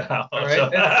point that out. All right. So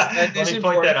that let me important.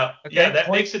 point that out. Okay. Yeah,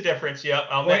 that makes a difference. Yeah,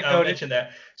 I'll mention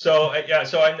that. So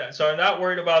I'm not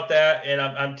worried about that, and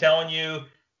I'm telling you,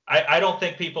 I don't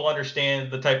think people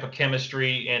understand the type of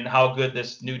chemistry and how good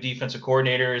this new defensive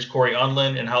coordinator is, Corey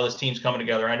Unlin, and how this team's coming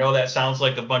together. I know that sounds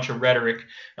like a bunch of rhetoric,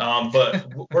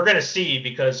 but we're going to see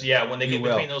because, when they get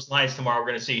between those lines tomorrow, we're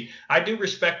going to see. I do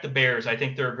respect the Bears. I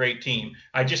think they're a great team.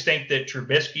 I just think that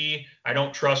Trubisky, I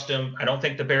don't trust him. I don't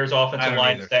think the Bears' offensive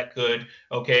line is that good.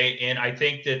 Okay, and I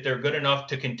think that they're good enough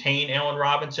to contain Allen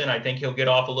Robinson. I think he'll get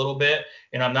off a little bit,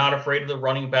 and I'm not afraid of the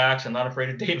running backs. I'm not afraid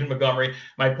of David Montgomery.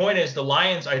 My point is the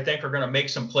Lions, I think, are going to make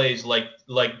some plays like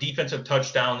defensive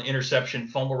touchdown, interception,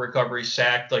 fumble recovery,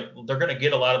 sack. Like they're going to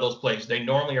get a lot of those plays. They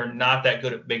normally are not that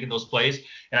good at making those plays,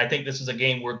 and I think this is a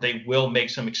game where they will make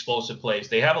some explosive plays.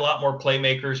 They have a lot more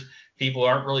playmakers. People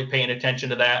aren't really paying attention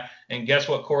to that. And guess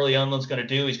what Corey Unlin's going to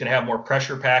do? He's going to have more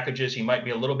pressure packages. He might be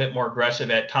a little bit more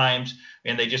aggressive at times.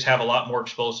 And they just have a lot more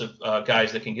explosive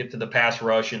guys that can get to the pass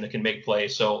rush and that can make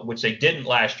plays. So, which they didn't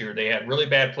last year. They had really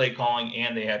bad play calling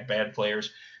and they had bad players.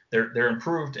 They're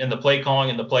improved in the play calling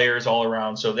and the players all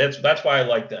around. So that's why I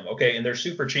like them. Okay. And they're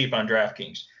super cheap on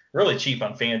DraftKings. Really cheap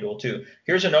on FanDuel too.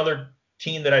 Here's another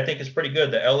team that I think is pretty good.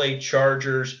 The LA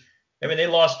Chargers. I mean, they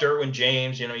lost Derwin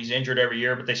James. He's injured every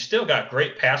year, but they still got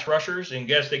great pass rushers. And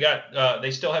guess they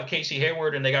still have Casey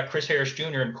Hayward and they got Chris Harris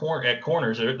Jr. at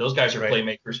corners. Those guys are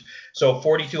playmakers. So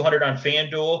 4,200 on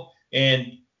FanDuel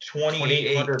and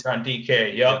 2,800 on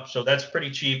DK. Yep. So that's pretty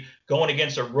cheap going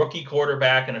against a rookie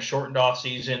quarterback in a shortened off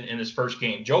season in his first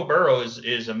game. Joe Burrow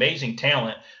is amazing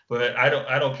talent, but I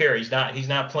don't care. He's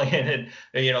not playing in,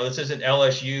 this isn't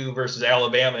LSU versus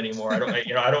Alabama anymore. I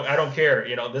don't care.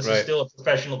 This is still a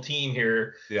professional team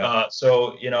here. Yeah.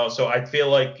 So I feel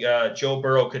like Joe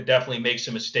Burrow could definitely make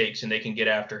some mistakes and they can get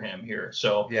after him here.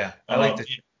 So yeah, I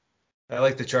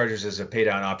like the Chargers as a pay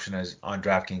down option as on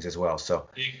DraftKings as well. So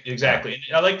exactly.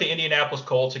 And I like the Indianapolis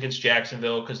Colts against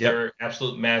Jacksonville because they're an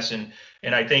absolute mess. And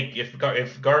I think if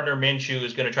Gardner Minshew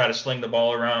is going to try to sling the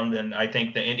ball around, then I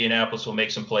think the Indianapolis will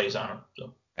make some plays on him.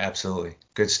 So. Absolutely.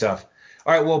 Good stuff.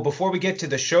 All right. Well, before we get to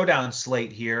the Showdown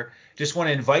slate here, just want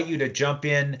to invite you to jump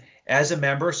in as a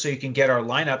member so you can get our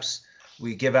lineups.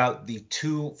 We give out the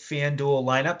 2 FanDuel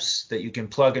lineups that you can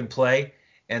plug and play.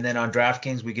 And then on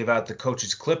DraftKings, we give out the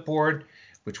coach's clipboard,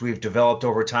 which we've developed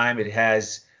over time. It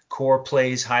has core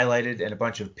plays highlighted and a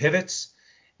bunch of pivots,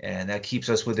 and that keeps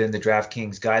us within the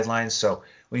DraftKings guidelines. So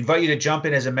we invite you to jump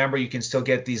in as a member. You can still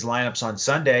get these lineups on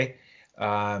Sunday.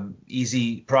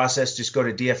 Easy process. Just go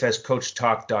to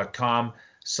dfscoachtalk.com,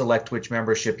 select which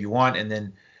membership you want, and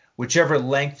then whichever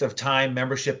length of time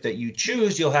membership that you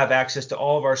choose, you'll have access to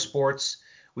all of our sports.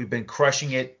 We've been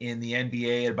crushing it in the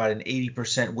NBA at about an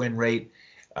 80% win rate.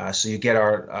 So you get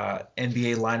our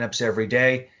NBA lineups every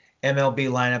day, MLB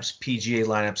lineups, PGA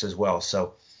lineups as well.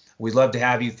 So we'd love to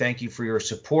have you. Thank you for your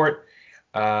support.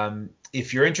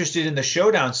 If you're interested in the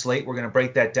Showdown slate, we're going to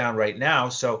break that down right now.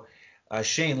 So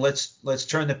Shane, let's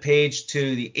turn the page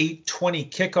to the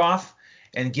 8:20 kickoff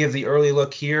and give the early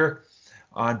look here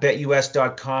on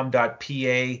betus.com.pa.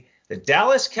 The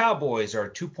Dallas Cowboys are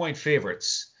 2-point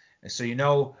favorites. And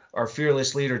so our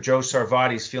fearless leader, Joe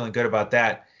Sarvati, is feeling good about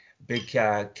that. Big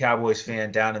Cowboys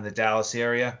fan down in the Dallas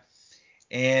area.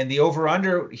 And the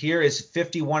over-under here is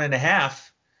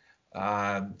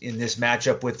 51.5 in this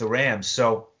matchup with the Rams.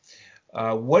 So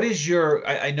what is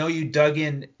I know you dug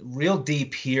in real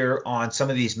deep here on some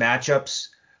of these matchups,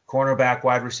 cornerback,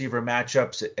 wide receiver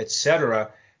matchups, et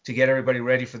cetera, to get everybody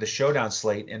ready for the Showdown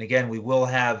slate. And again, we will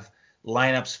have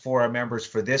lineups for our members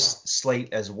for this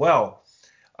slate as well.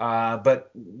 But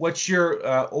what's your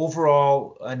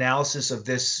overall analysis of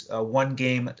this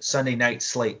one-game Sunday night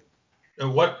slate?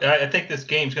 I think this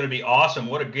game's going to be awesome.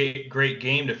 What a great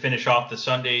game to finish off the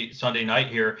Sunday night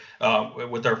here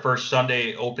with our first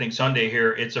opening Sunday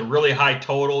here. It's a really high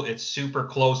total. It's super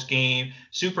close game,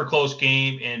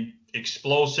 and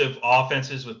explosive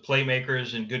offenses with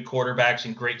playmakers and good quarterbacks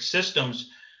and great systems,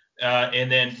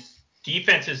 and then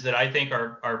defenses that I think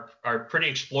are pretty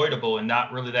exploitable and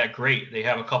not really that great. They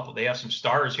have some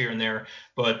stars here and there,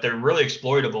 but they're really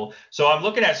exploitable. So I'm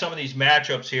looking at some of these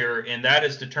matchups here, and that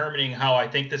is determining how I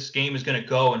think this game is going to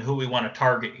go and who we want to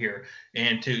target here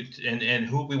and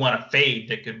who we want to fade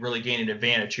that could really gain an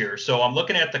advantage here. So I'm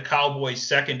looking at the Cowboys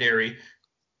secondary.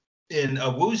 In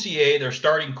Awuzie, their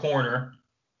starting corner,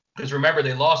 because remember,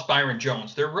 they lost Byron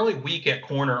Jones. They're really weak at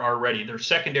corner already. Their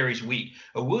secondary's weak.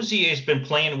 Awuzie's been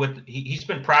playing with, he's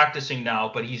been practicing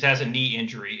now, but he has a knee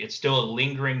injury. It's still a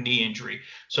lingering knee injury.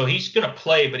 So he's going to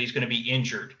play, but he's going to be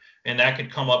injured, and that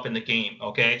could come up in the game.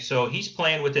 Okay, so he's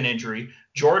playing with an injury.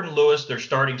 Jordan Lewis, their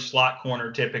starting slot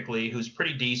corner typically, who's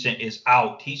pretty decent, is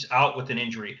out. He's out with an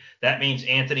injury. That means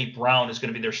Anthony Brown is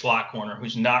going to be their slot corner,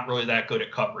 who's not really that good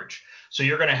at coverage. So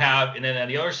you're going to have, and then on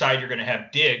the other side, you're going to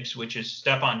have Diggs, which is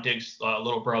Stephon Diggs'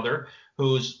 little brother,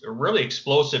 who's a really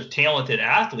explosive, talented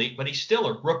athlete, but he's still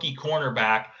a rookie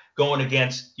cornerback going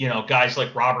against, guys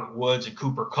like Robert Woods and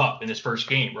Cooper Kupp in his first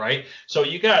game, right? So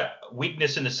you got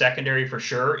weakness in the secondary for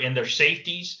sure. In their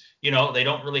safeties, they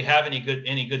don't really have any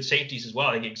good safeties as well.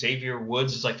 Like Xavier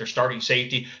Woods is like their starting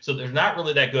safety, so they're not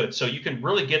really that good. So you can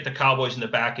really get the Cowboys in the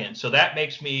back end. So that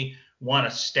makes me want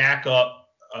to stack up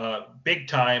big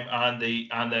time on the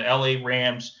LA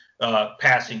Rams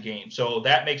passing game. So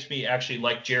that makes me actually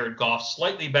like Jared Goff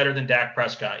slightly better than Dak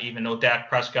Prescott, even though Dak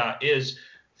Prescott is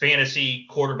fantasy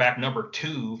quarterback number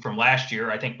 2 from last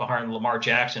year, I think behind Lamar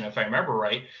Jackson, if I remember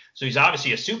right. So he's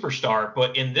obviously a superstar,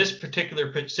 but in this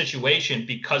particular situation,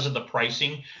 because of the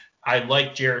pricing, I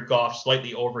like Jared Goff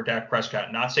slightly over Dak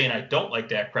Prescott. Not saying I don't like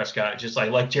Dak Prescott, just I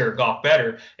like Jared Goff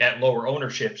better at lower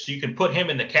ownership. So you can put him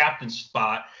in the captain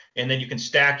spot, and then you can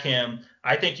stack him.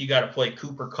 I think you got to play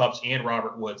Cooper Kupp and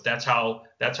Robert Woods. That's how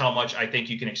much I think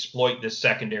you can exploit this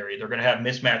secondary. They're going to have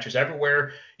mismatches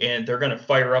everywhere, and they're going to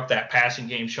fire up that passing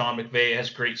game. Sean McVay has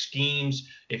great schemes.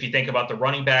 If you think about the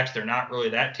running backs, they're not really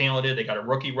that talented. They got a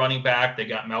rookie running back. They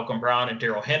got Malcolm Brown and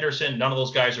Darrell Henderson. None of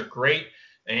those guys are great,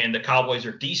 and the Cowboys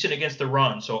are decent against the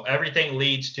run. So everything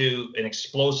leads to an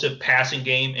explosive passing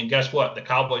game. And guess what? The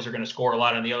Cowboys are going to score a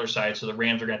lot on the other side, so the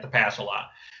Rams are going to have to pass a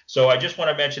lot. So I just want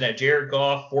to mention that Jared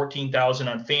Goff, 14,000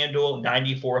 on FanDuel,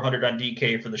 9,400 on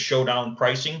DK for the showdown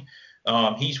pricing.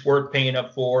 He's worth paying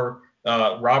up for.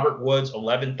 Robert Woods,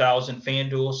 11,000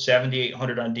 FanDuel,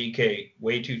 7,800 on DK.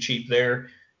 Way too cheap there.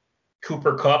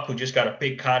 Cooper Kupp, who just got a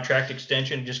big contract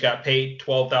extension, just got paid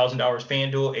 $12,000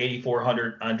 FanDuel,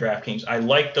 8,400 on DraftKings. I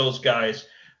like those guys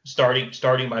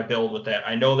starting my build with that.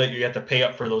 I know that you have to pay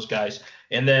up for those guys.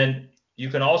 And then you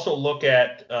can also look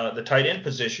at the tight end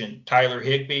position. Tyler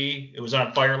Higbee, it was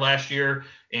on fire last year,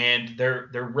 and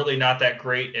they're really not that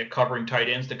great at covering tight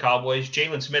ends, the Cowboys.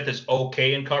 Jalen Smith is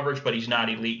okay in coverage, but he's not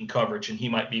elite in coverage, and he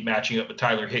might be matching up with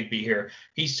Tyler Higbee here.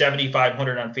 He's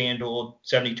 7,500 on FanDuel,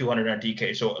 7,200 on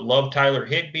DK. So I love Tyler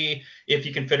Higbee if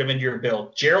you can fit him into your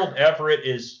build. Gerald Everett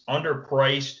is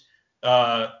underpriced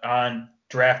on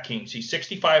DraftKings. He's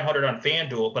 6,500 on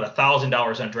FanDuel, but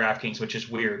 $1,000 on DraftKings, which is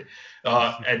weird.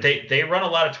 They run a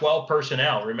lot of 12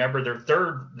 personnel. Remember,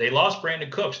 they lost Brandon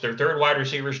Cooks. Their third wide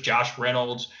receivers, Josh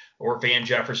Reynolds or Van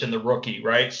Jefferson, the rookie,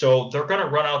 right? So they're going to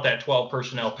run out that 12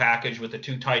 personnel package with the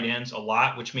 2 tight ends a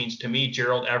lot, which means to me,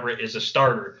 Gerald Everett is a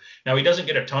starter. Now, he doesn't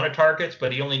get a ton of targets,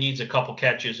 but he only needs a couple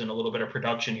catches and a little bit of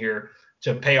production here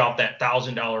to pay off that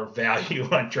 $1,000 value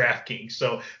on DraftKings.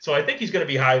 So I think he's going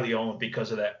to be highly owned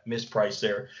because of that misprice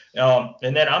there.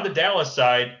 And then on the Dallas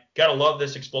side, got to love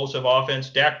this explosive offense.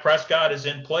 Dak Prescott is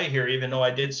in play here, even though I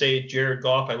did say Jared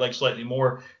Goff I like slightly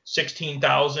more.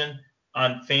 16,000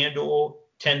 on FanDuel,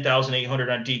 10,800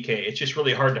 on DK. It's just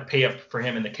really hard to pay up for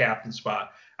him in the captain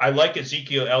spot. I like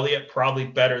Ezekiel Elliott probably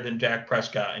better than Dak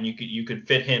Prescott, and you could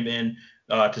fit him in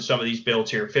to some of these builds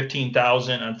here.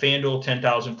 15,000 on FanDuel,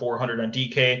 10,400 on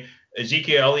DK.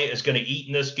 Ezekiel Elliott is going to eat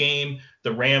in this game.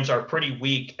 The Rams are pretty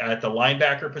weak at the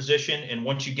linebacker position, and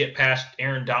once you get past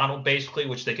Aaron Donald, basically,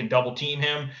 which they can double team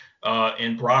him,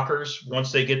 and Brockers,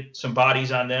 once they get some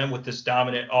bodies on them with this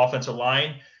dominant offensive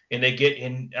line,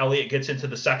 and Elliott gets into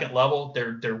the second level,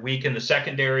 they're weak in the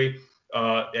secondary.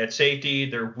 At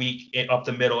safety, they're weak up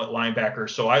the middle at linebacker.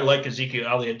 So I like Ezekiel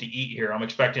Elliott to eat here. I'm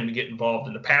expecting him to get involved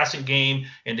in the passing game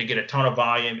and to get a ton of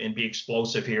volume and be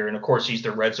explosive here. And, of course, he's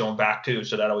their red zone back too,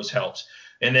 so that always helps.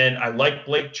 And then I like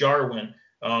Blake Jarwin.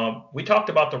 We talked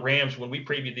about the Rams when we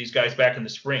previewed these guys back in the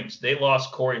springs. They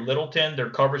lost Corey Littleton, their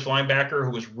coverage linebacker,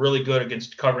 who was really good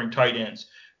against covering tight ends.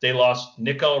 They lost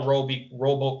Nickel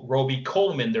Roby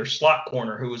Coleman, their slot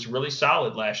corner, who was really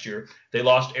solid last year. They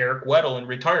lost Eric Weddle in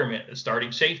retirement, a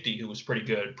starting safety who was pretty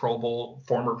good,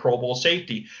 former Pro Bowl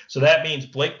safety. So that means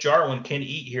Blake Jarwin can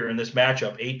eat here in this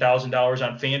matchup. $8,000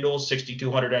 on FanDuel,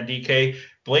 $6,200 on DK.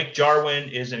 Blake Jarwin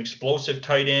is an explosive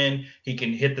tight end. He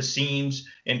can hit the seams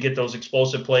and get those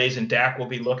explosive plays, and Dak will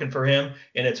be looking for him.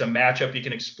 And it's a matchup you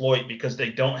can exploit because they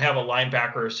don't have a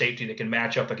linebacker or safety that can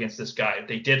match up against this guy.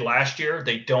 They did last year.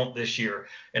 They don't this year.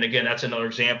 And again, that's another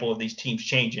example of these teams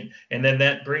changing. And then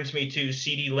that brings me to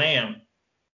CeeDee Lamb.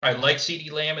 I like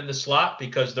CeeDee Lamb in the slot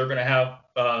because they're going to have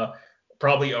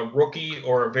probably a rookie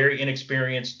or a very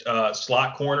inexperienced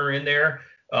slot corner in there.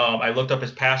 I looked up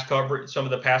his pass coverage, some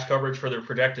of the pass coverage for their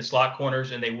projected slot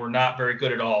corners, and they were not very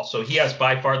good at all. So he has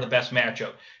by far the best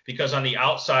matchup because on the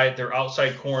outside, their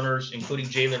outside corners, including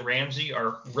Jalen Ramsey,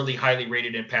 are really highly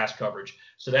rated in pass coverage.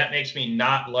 So that makes me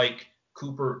not like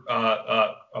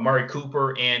Amari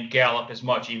Cooper and Gallup as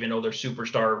much, even though they're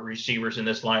superstar receivers in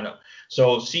this lineup.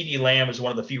 So CeeDee Lamb is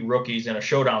one of the few rookies in a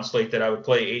showdown slate that I would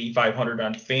play 8,500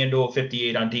 on FanDuel,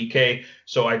 58 on DK.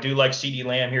 So I do like CeeDee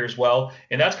Lamb here as well.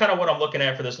 And that's kind of what I'm looking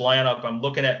at for this lineup. I'm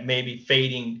looking at maybe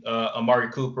fading Amari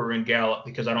Cooper and Gallup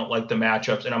because I don't like the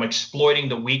matchups. And I'm exploiting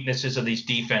the weaknesses of these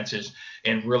defenses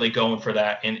and really going for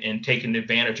that and taking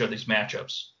advantage of these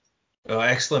matchups.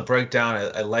 Excellent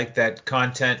breakdown. I like that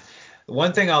content.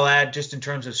 One thing I'll add just in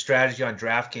terms of strategy on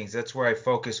DraftKings, that's where I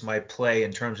focus my play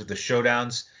in terms of the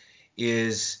showdowns,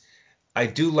 is I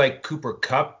do like Cooper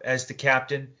Kupp as the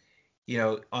captain.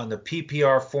 On the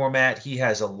PPR format, he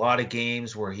has a lot of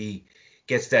games where he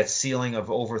gets that ceiling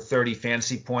of over 30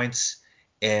 fantasy points,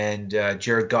 and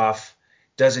Jared Goff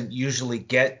doesn't usually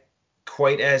get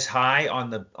quite as high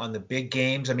on the big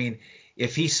games. I mean,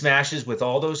 if he smashes with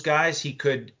all those guys, he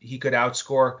could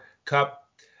outscore Kupp.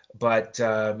 But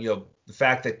the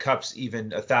fact that Kupp's even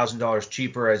 $1,000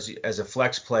 cheaper as a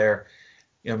flex player,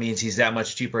 means he's that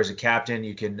much cheaper as a captain.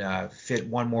 You can fit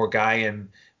one more guy in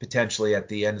potentially at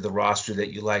the end of the roster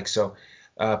that you like. So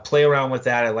play around with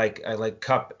that. I like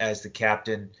Kupp as the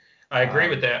captain. I agree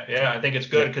with that. Yeah, I think it's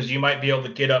good because you might be able to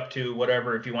get up to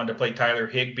whatever if you want to play Tyler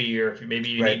Higbee, or if maybe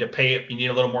you need to pay, you need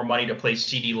a little more money to play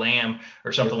CeeDee Lamb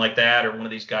or something like that, or one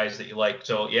of these guys that you like.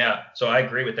 So yeah, so I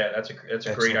agree with that. That's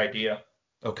a great idea.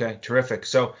 Okay, terrific.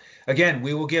 So again,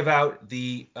 we will give out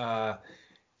the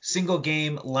single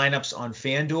game lineups on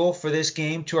FanDuel for this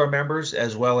game to our members,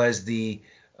 as well as the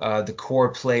core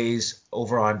plays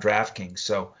over on DraftKings.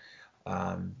 So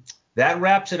that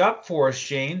wraps it up for us,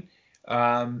 Shane.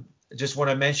 Just want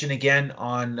to mention again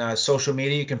on social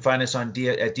media, you can find us at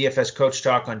DFS Coach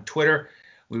Talk on Twitter.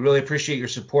 We really appreciate your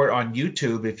support on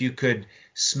YouTube. If you could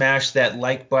smash that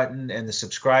like button and the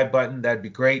subscribe button, that'd be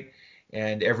great.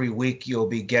 And every week you'll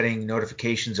be getting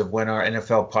notifications of when our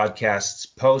NFL podcasts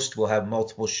post. We'll have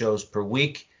multiple shows per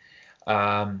week.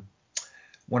 Want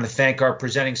to thank our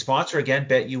presenting sponsor again,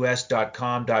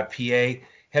 betus.com.pa.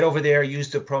 Head over there, use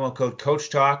the promo code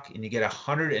CoachTalk, and you get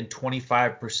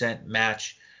 125%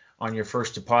 match on your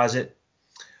first deposit.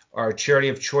 Our charity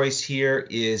of choice here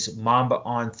is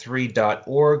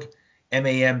mambaon3.org,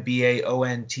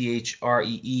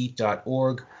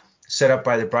 mambaontree.org, set up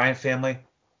by the Bryant family.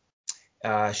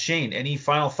 Shane, any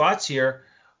final thoughts here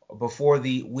before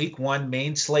the Week 1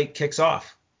 main slate kicks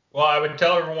off? Well, I would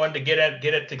tell everyone to get at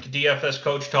the DFS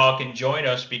Coach Talk and join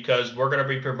us because we're going to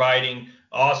be providing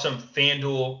awesome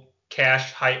FanDuel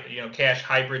cash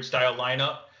hybrid style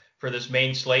lineup for this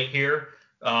main slate here.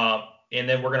 And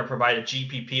then we're going to provide a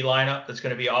GPP lineup that's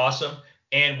going to be awesome.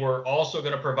 And we're also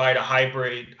going to provide a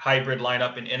hybrid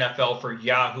lineup in NFL for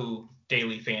Yahoo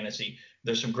Daily Fantasy.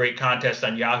 There's some great contests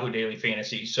on Yahoo Daily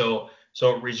Fantasy. So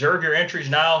reserve your entries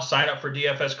now. Sign up for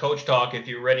DFS Coach Talk if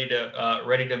you're ready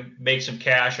to make some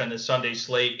cash on this Sunday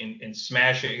slate and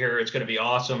smash it here. It's going to be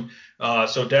awesome.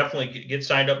 So definitely get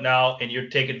signed up now, and you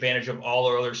take advantage of all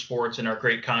our other sports and our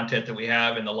great content that we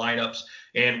have in the lineups.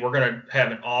 And we're going to have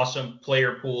an awesome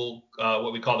player pool,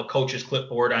 what we call the coach's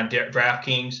clipboard on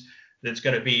DraftKings. That's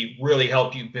going to be really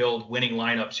help you build winning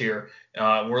lineups here.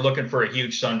 We're looking for a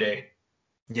huge Sunday.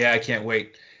 Yeah, I can't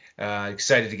wait.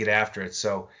 Excited to get after it.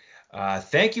 So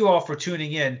thank you all for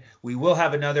tuning in. We will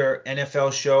have another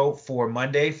NFL show for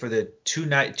Monday for the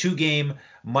two-game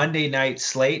Monday night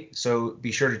slate. So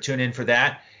be sure to tune in for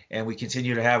that. And we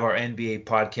continue to have our NBA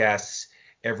podcasts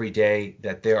every day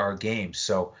that there are games.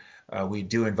 So we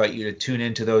do invite you to tune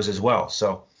into those as well.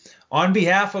 So on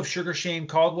behalf of Sugar Shane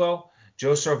Caldwell,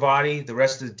 Joe Sarvati, the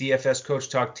rest of the DFS Coach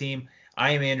Talk team, I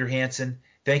am Andrew Hansen.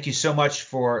 Thank you so much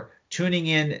for tuning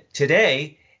in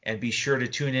today, and be sure to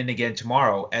tune in again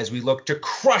tomorrow as we look to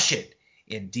crush it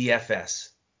in DFS.